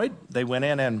destroyed. They went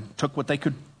in and took what they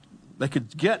could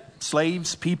get: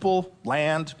 slaves, people,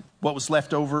 land, what was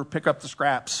left over, pick up the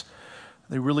scraps.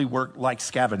 They really worked like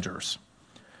scavengers.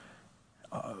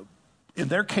 In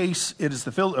their case, it is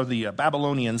the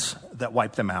Babylonians that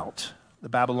wiped them out. The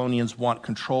Babylonians want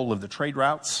control of the trade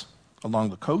routes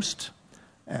along the coast,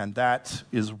 and that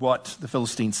is what the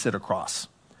Philistines sit across.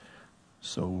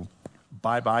 So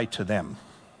bye-bye to them.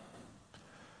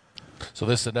 So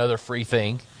this is another free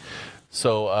thing.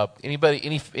 So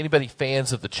anybody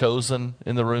fans of The Chosen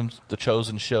in the room? The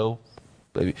Chosen show.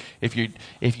 If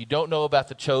you don't know about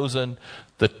The Chosen,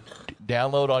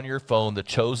 download on your phone the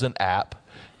Chosen app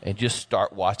and just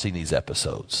start watching these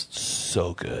episodes.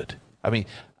 So good. I mean,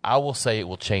 I will say it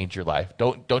will change your life.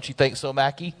 Don't you think so,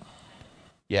 Mackie?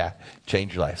 Yeah,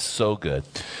 change your life. So good.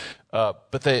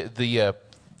 But the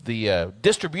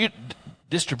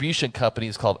distribution company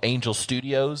is called Angel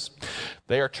Studios.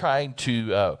 They are trying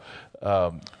to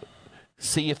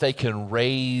see if they can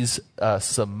raise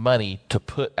some money to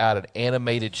put out an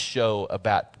animated show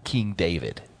about King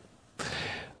David,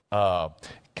 kind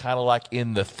of like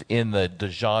in the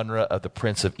genre of the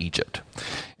Prince of Egypt.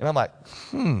 And I'm like,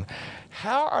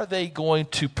 how are they going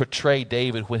to portray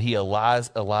David when he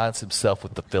aligns himself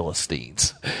with the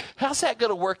Philistines? How's that going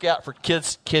to work out for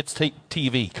kids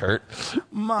TV, Kurt?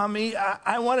 Mommy,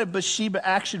 I want a Bathsheba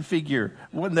action figure.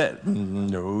 One that,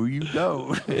 no, you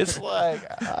don't. It's like,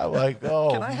 I'm like,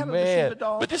 oh, Can I have a man. Bathsheba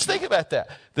doll? But just think about that.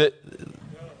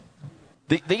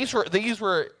 These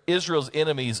were Israel's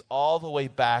enemies all the way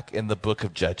back in the book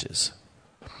of Judges.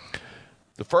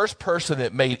 The first person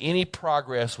that made any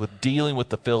progress with dealing with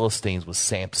the Philistines was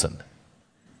Samson.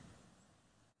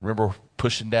 Remember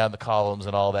pushing down the columns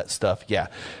and all that stuff? Yeah.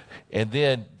 And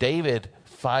then David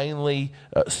finally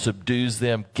subdues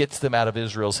them, gets them out of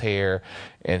Israel's hair,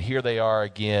 and here they are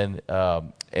again,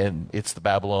 and it's the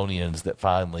Babylonians that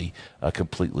finally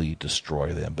completely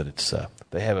destroy them. But it's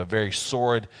they have a very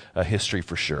sordid history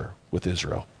for sure with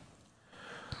Israel.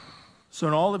 So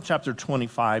in all of chapter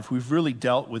 25, we've really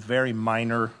dealt with very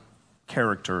minor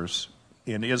characters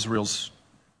in Israel's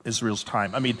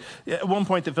time. I mean, at one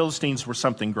point the Philistines were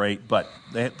something great, but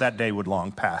that day would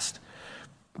long past.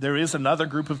 There is another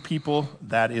group of people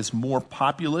that is more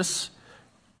populous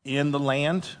in the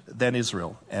land than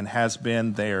Israel and has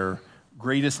been their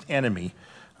greatest enemy,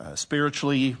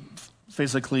 spiritually,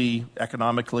 physically,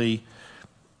 economically,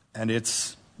 and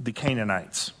it's the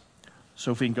Canaanites.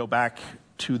 So if we can go back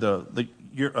to the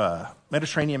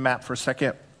Mediterranean map for a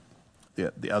second,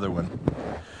 the other one.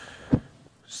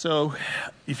 So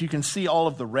if you can see all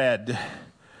of the red,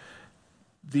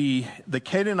 the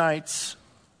Canaanites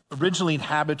originally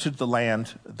inhabited the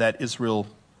land that Israel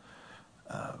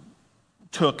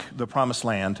took, the promised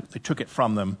land. They took it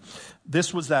from them.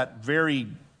 This was that very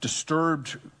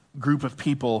disturbed group of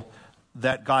people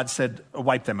that God said,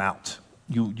 wipe them out.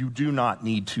 You do not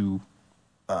need to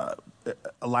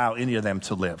allow any of them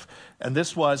to live. And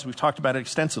this was, we've talked about it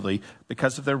extensively,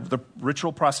 because of the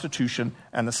ritual prostitution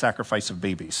and the sacrifice of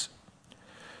babies.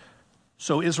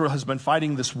 So Israel has been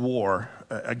fighting this war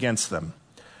against them.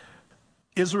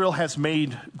 Israel has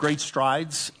made great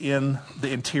strides in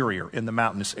the interior, in the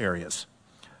mountainous areas.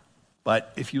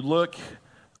 But if you look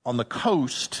on the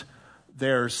coast,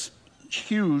 there's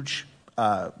huge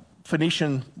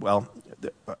Phoenician, well,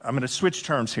 I'm going to switch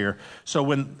terms here. So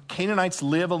when Canaanites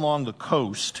live along the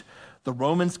coast, the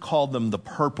Romans called them the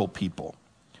purple people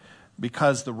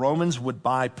because the Romans would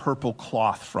buy purple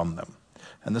cloth from them.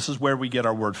 And this is where we get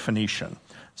our word Phoenician.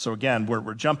 So again,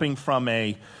 we're jumping from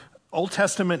Old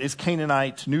Testament is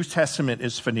Canaanite, New Testament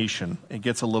is Phoenician. It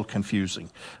gets a little confusing.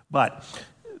 But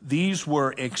these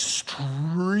were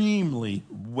extremely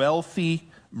wealthy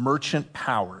merchant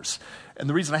powers. And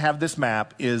the reason I have this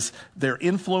map is their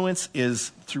influence is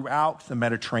throughout the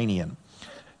Mediterranean.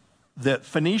 The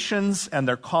Phoenicians and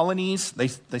their colonies, they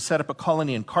set up a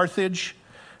colony in Carthage,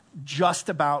 just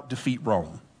about defeat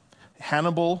Rome.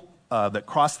 Hannibal, that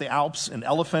crossed the Alps in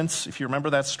elephants, if you remember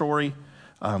that story,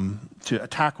 to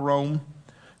attack Rome.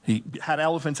 He had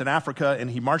elephants in Africa, and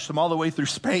he marched them all the way through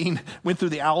Spain, went through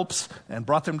the Alps, and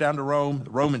brought them down to Rome.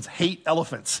 The Romans hate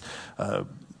elephants.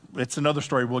 It's another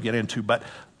story we'll get into, but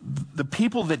the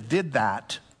people that did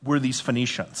that were these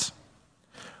Phoenicians.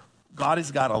 God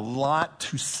has got a lot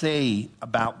to say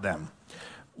about them.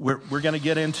 We're going to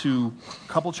get into a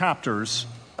couple chapters,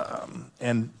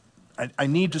 and I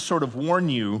need to sort of warn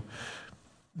you,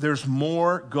 there's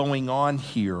more going on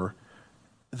here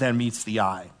than meets the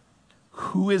eye.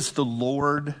 Who is the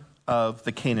Lord of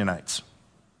the Canaanites?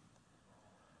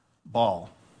 Baal.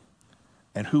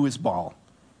 And who is Baal?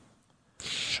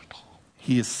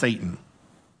 He is Satan.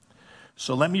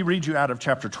 So let me read you out of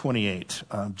chapter 28,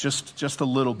 just a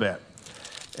little bit,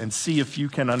 and see if you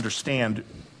can understand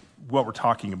what we're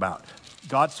talking about.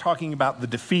 God's talking about the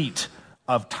defeat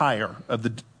of Tyre, of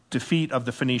the defeat of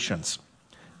the Phoenicians.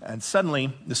 And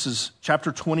suddenly, this is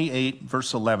chapter 28,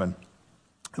 verse 11.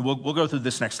 We'll go through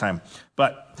this next time.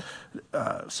 But,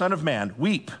 Son of man,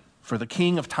 weep for the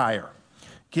king of Tyre.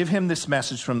 Give him this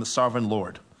message from the sovereign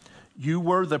Lord. You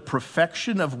were the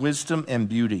perfection of wisdom and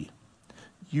beauty.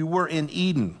 You were in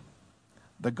Eden,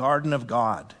 the garden of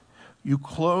God. Your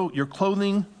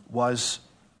clothing was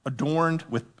adorned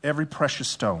with every precious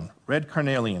stone, red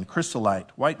carnelian, chrysolite,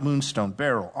 white moonstone,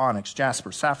 beryl, onyx,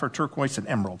 jasper, sapphire, turquoise, and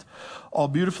emerald, all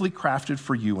beautifully crafted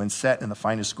for you and set in the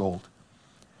finest gold.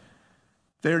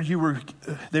 They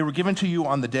were given to you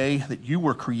on the day that you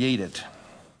were created.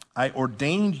 I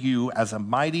ordained you as a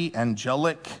mighty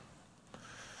angelic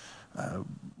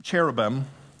cherubim.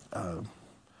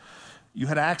 You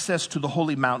had access to the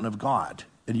holy mountain of God,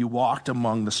 and you walked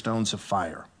among the stones of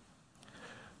fire.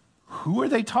 Who are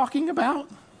they talking about?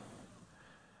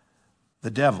 The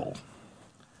devil.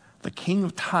 The king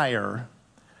of Tyre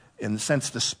In the sense,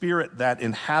 the spirit that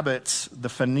inhabits the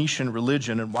Phoenician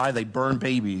religion and why they burn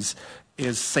babies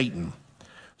is Satan.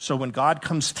 So when God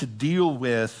comes to deal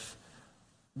with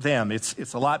them,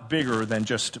 it's a lot bigger than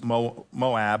just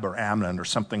Moab or Ammon or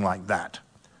something like that.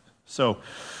 So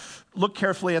look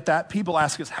carefully at that. People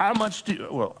ask us, how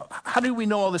do we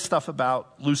know all this stuff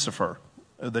about Lucifer,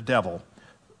 the devil?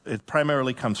 It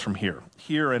primarily comes from here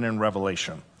and in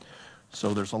Revelation.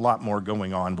 So there's a lot more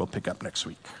going on. We'll pick up next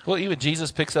week. Well, even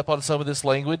Jesus picks up on some of this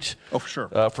language. Oh, for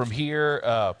sure. From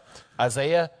here,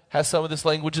 Isaiah has some of this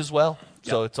language as well.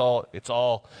 So it's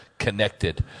all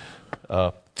connected.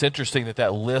 It's interesting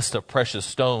that list of precious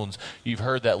stones, you've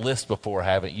heard that list before,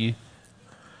 haven't you?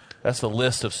 That's the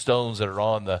list of stones that are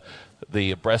on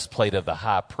the breastplate of the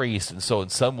high priest. And so in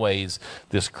some ways,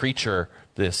 this creature,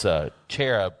 this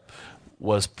cherub,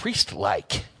 was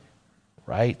priest-like,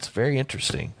 right? It's very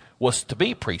interesting. Was to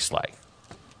be priest-like,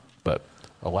 but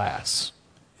alas.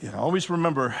 Yeah, always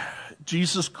remember,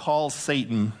 Jesus calls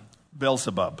Satan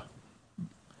Beelzebub,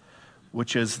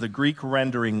 which is the Greek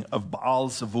rendering of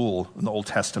Baal-Zebul in the Old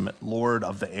Testament, Lord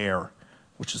of the Air,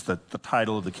 which is the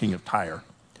title of the king of Tyre.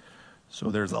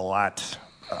 So there's a lot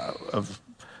of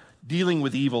dealing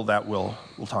with evil that we'll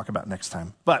talk about next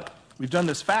time. But we've done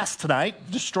this fast tonight,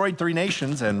 destroyed 3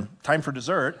 nations, and time for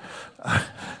dessert.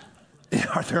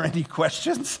 Are there any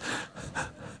questions?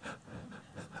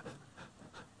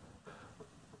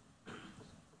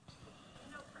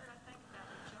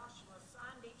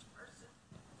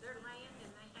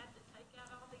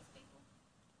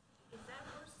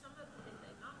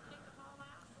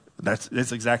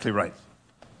 That's exactly right.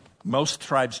 Most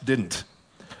tribes didn't.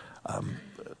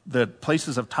 The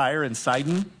places of Tyre and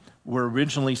Sidon were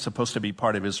originally supposed to be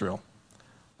part of Israel,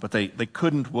 but they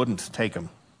wouldn't take them.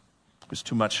 It was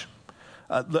too much.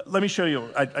 Let me show you.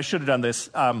 I should have done this.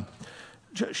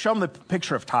 Show them the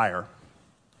picture of Tyre.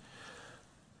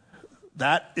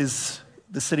 That is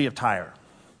the city of Tyre.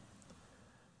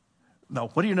 Now,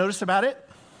 what do you notice about it?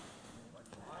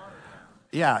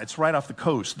 Yeah, it's right off the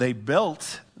coast. They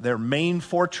built their main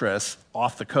fortress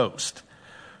off the coast.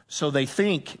 So they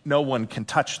think no one can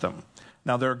touch them.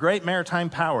 Now, they're a great maritime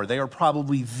power. They are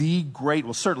probably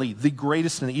certainly the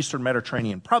greatest in the Eastern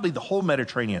Mediterranean, probably the whole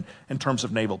Mediterranean in terms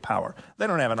of naval power. They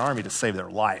don't have an army to save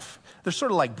their life. They're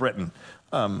sort of like Britain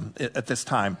at this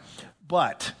time.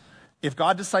 But if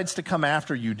God decides to come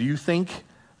after you, do you think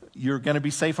you're going to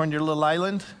be safe on your little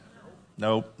island?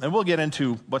 No. And we'll get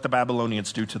into what the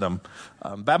Babylonians do to them.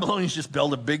 Babylonians just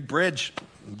build a big bridge,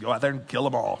 go out there and kill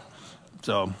them all.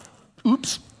 So,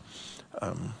 oops.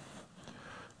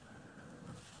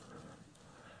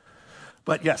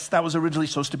 But yes, that was originally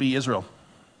supposed to be Israel.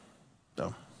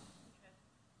 So.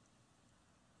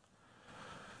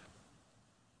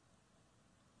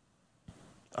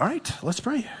 All right, let's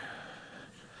pray.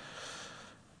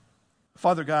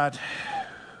 Father God,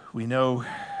 we know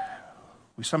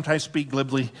we sometimes speak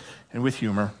glibly and with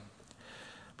humor,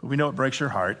 but we know it breaks your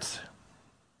heart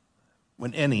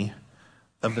when any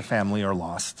of the family are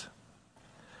lost.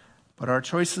 But our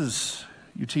choices,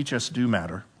 you teach us, do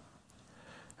matter.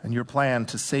 And your plan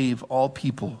to save all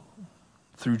people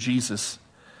through Jesus,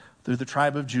 through the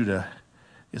tribe of Judah,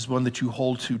 is one that you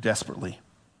hold to desperately.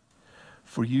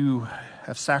 For you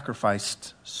have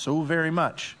sacrificed so very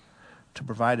much to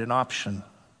provide an option,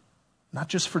 not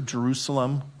just for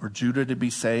Jerusalem or Judah to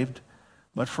be saved,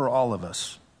 but for all of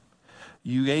us.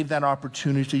 You gave that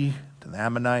opportunity to the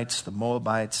Ammonites, the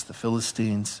Moabites, the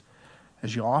Philistines,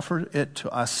 as you offer it to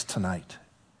us tonight.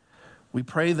 We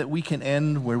pray that we can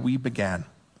end where we began,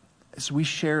 as we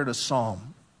shared a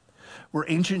psalm where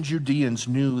ancient Judeans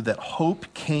knew that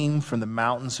hope came from the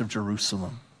mountains of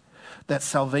Jerusalem, that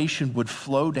salvation would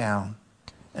flow down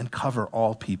and cover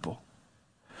all people.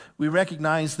 We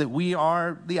recognize that we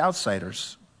are the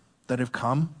outsiders that have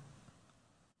come,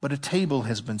 but a table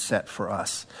has been set for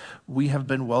us. We have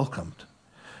been welcomed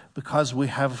because we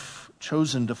have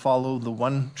chosen to follow the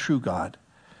one true God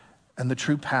and the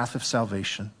true path of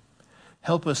salvation.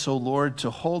 Help us, O Lord,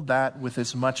 to hold that with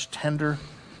as much tender,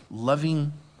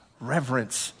 loving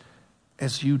reverence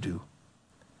as you do.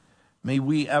 May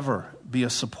we ever be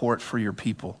a support for your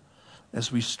people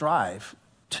as we strive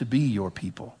to be your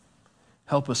people.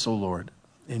 Help us, O Lord.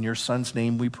 In your Son's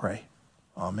name we pray.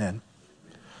 Amen.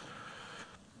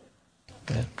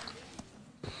 Good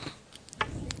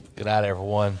night,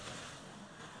 everyone.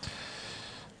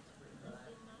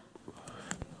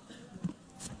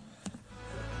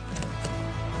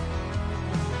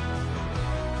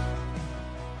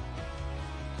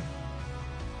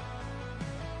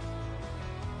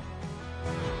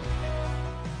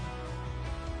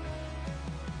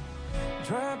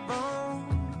 Dry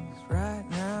bones right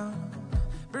now,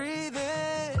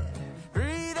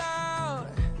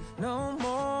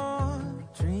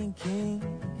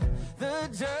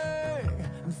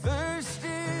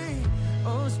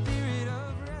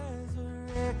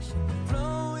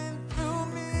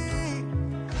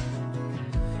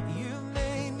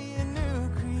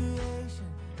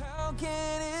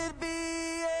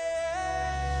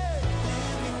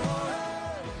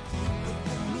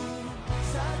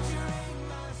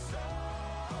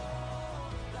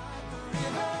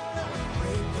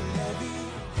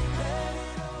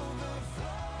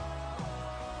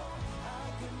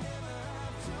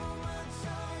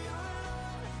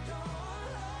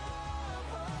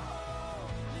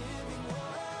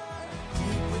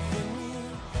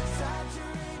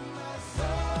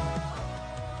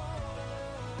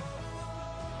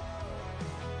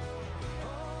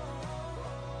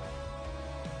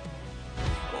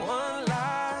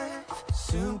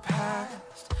 soon pass.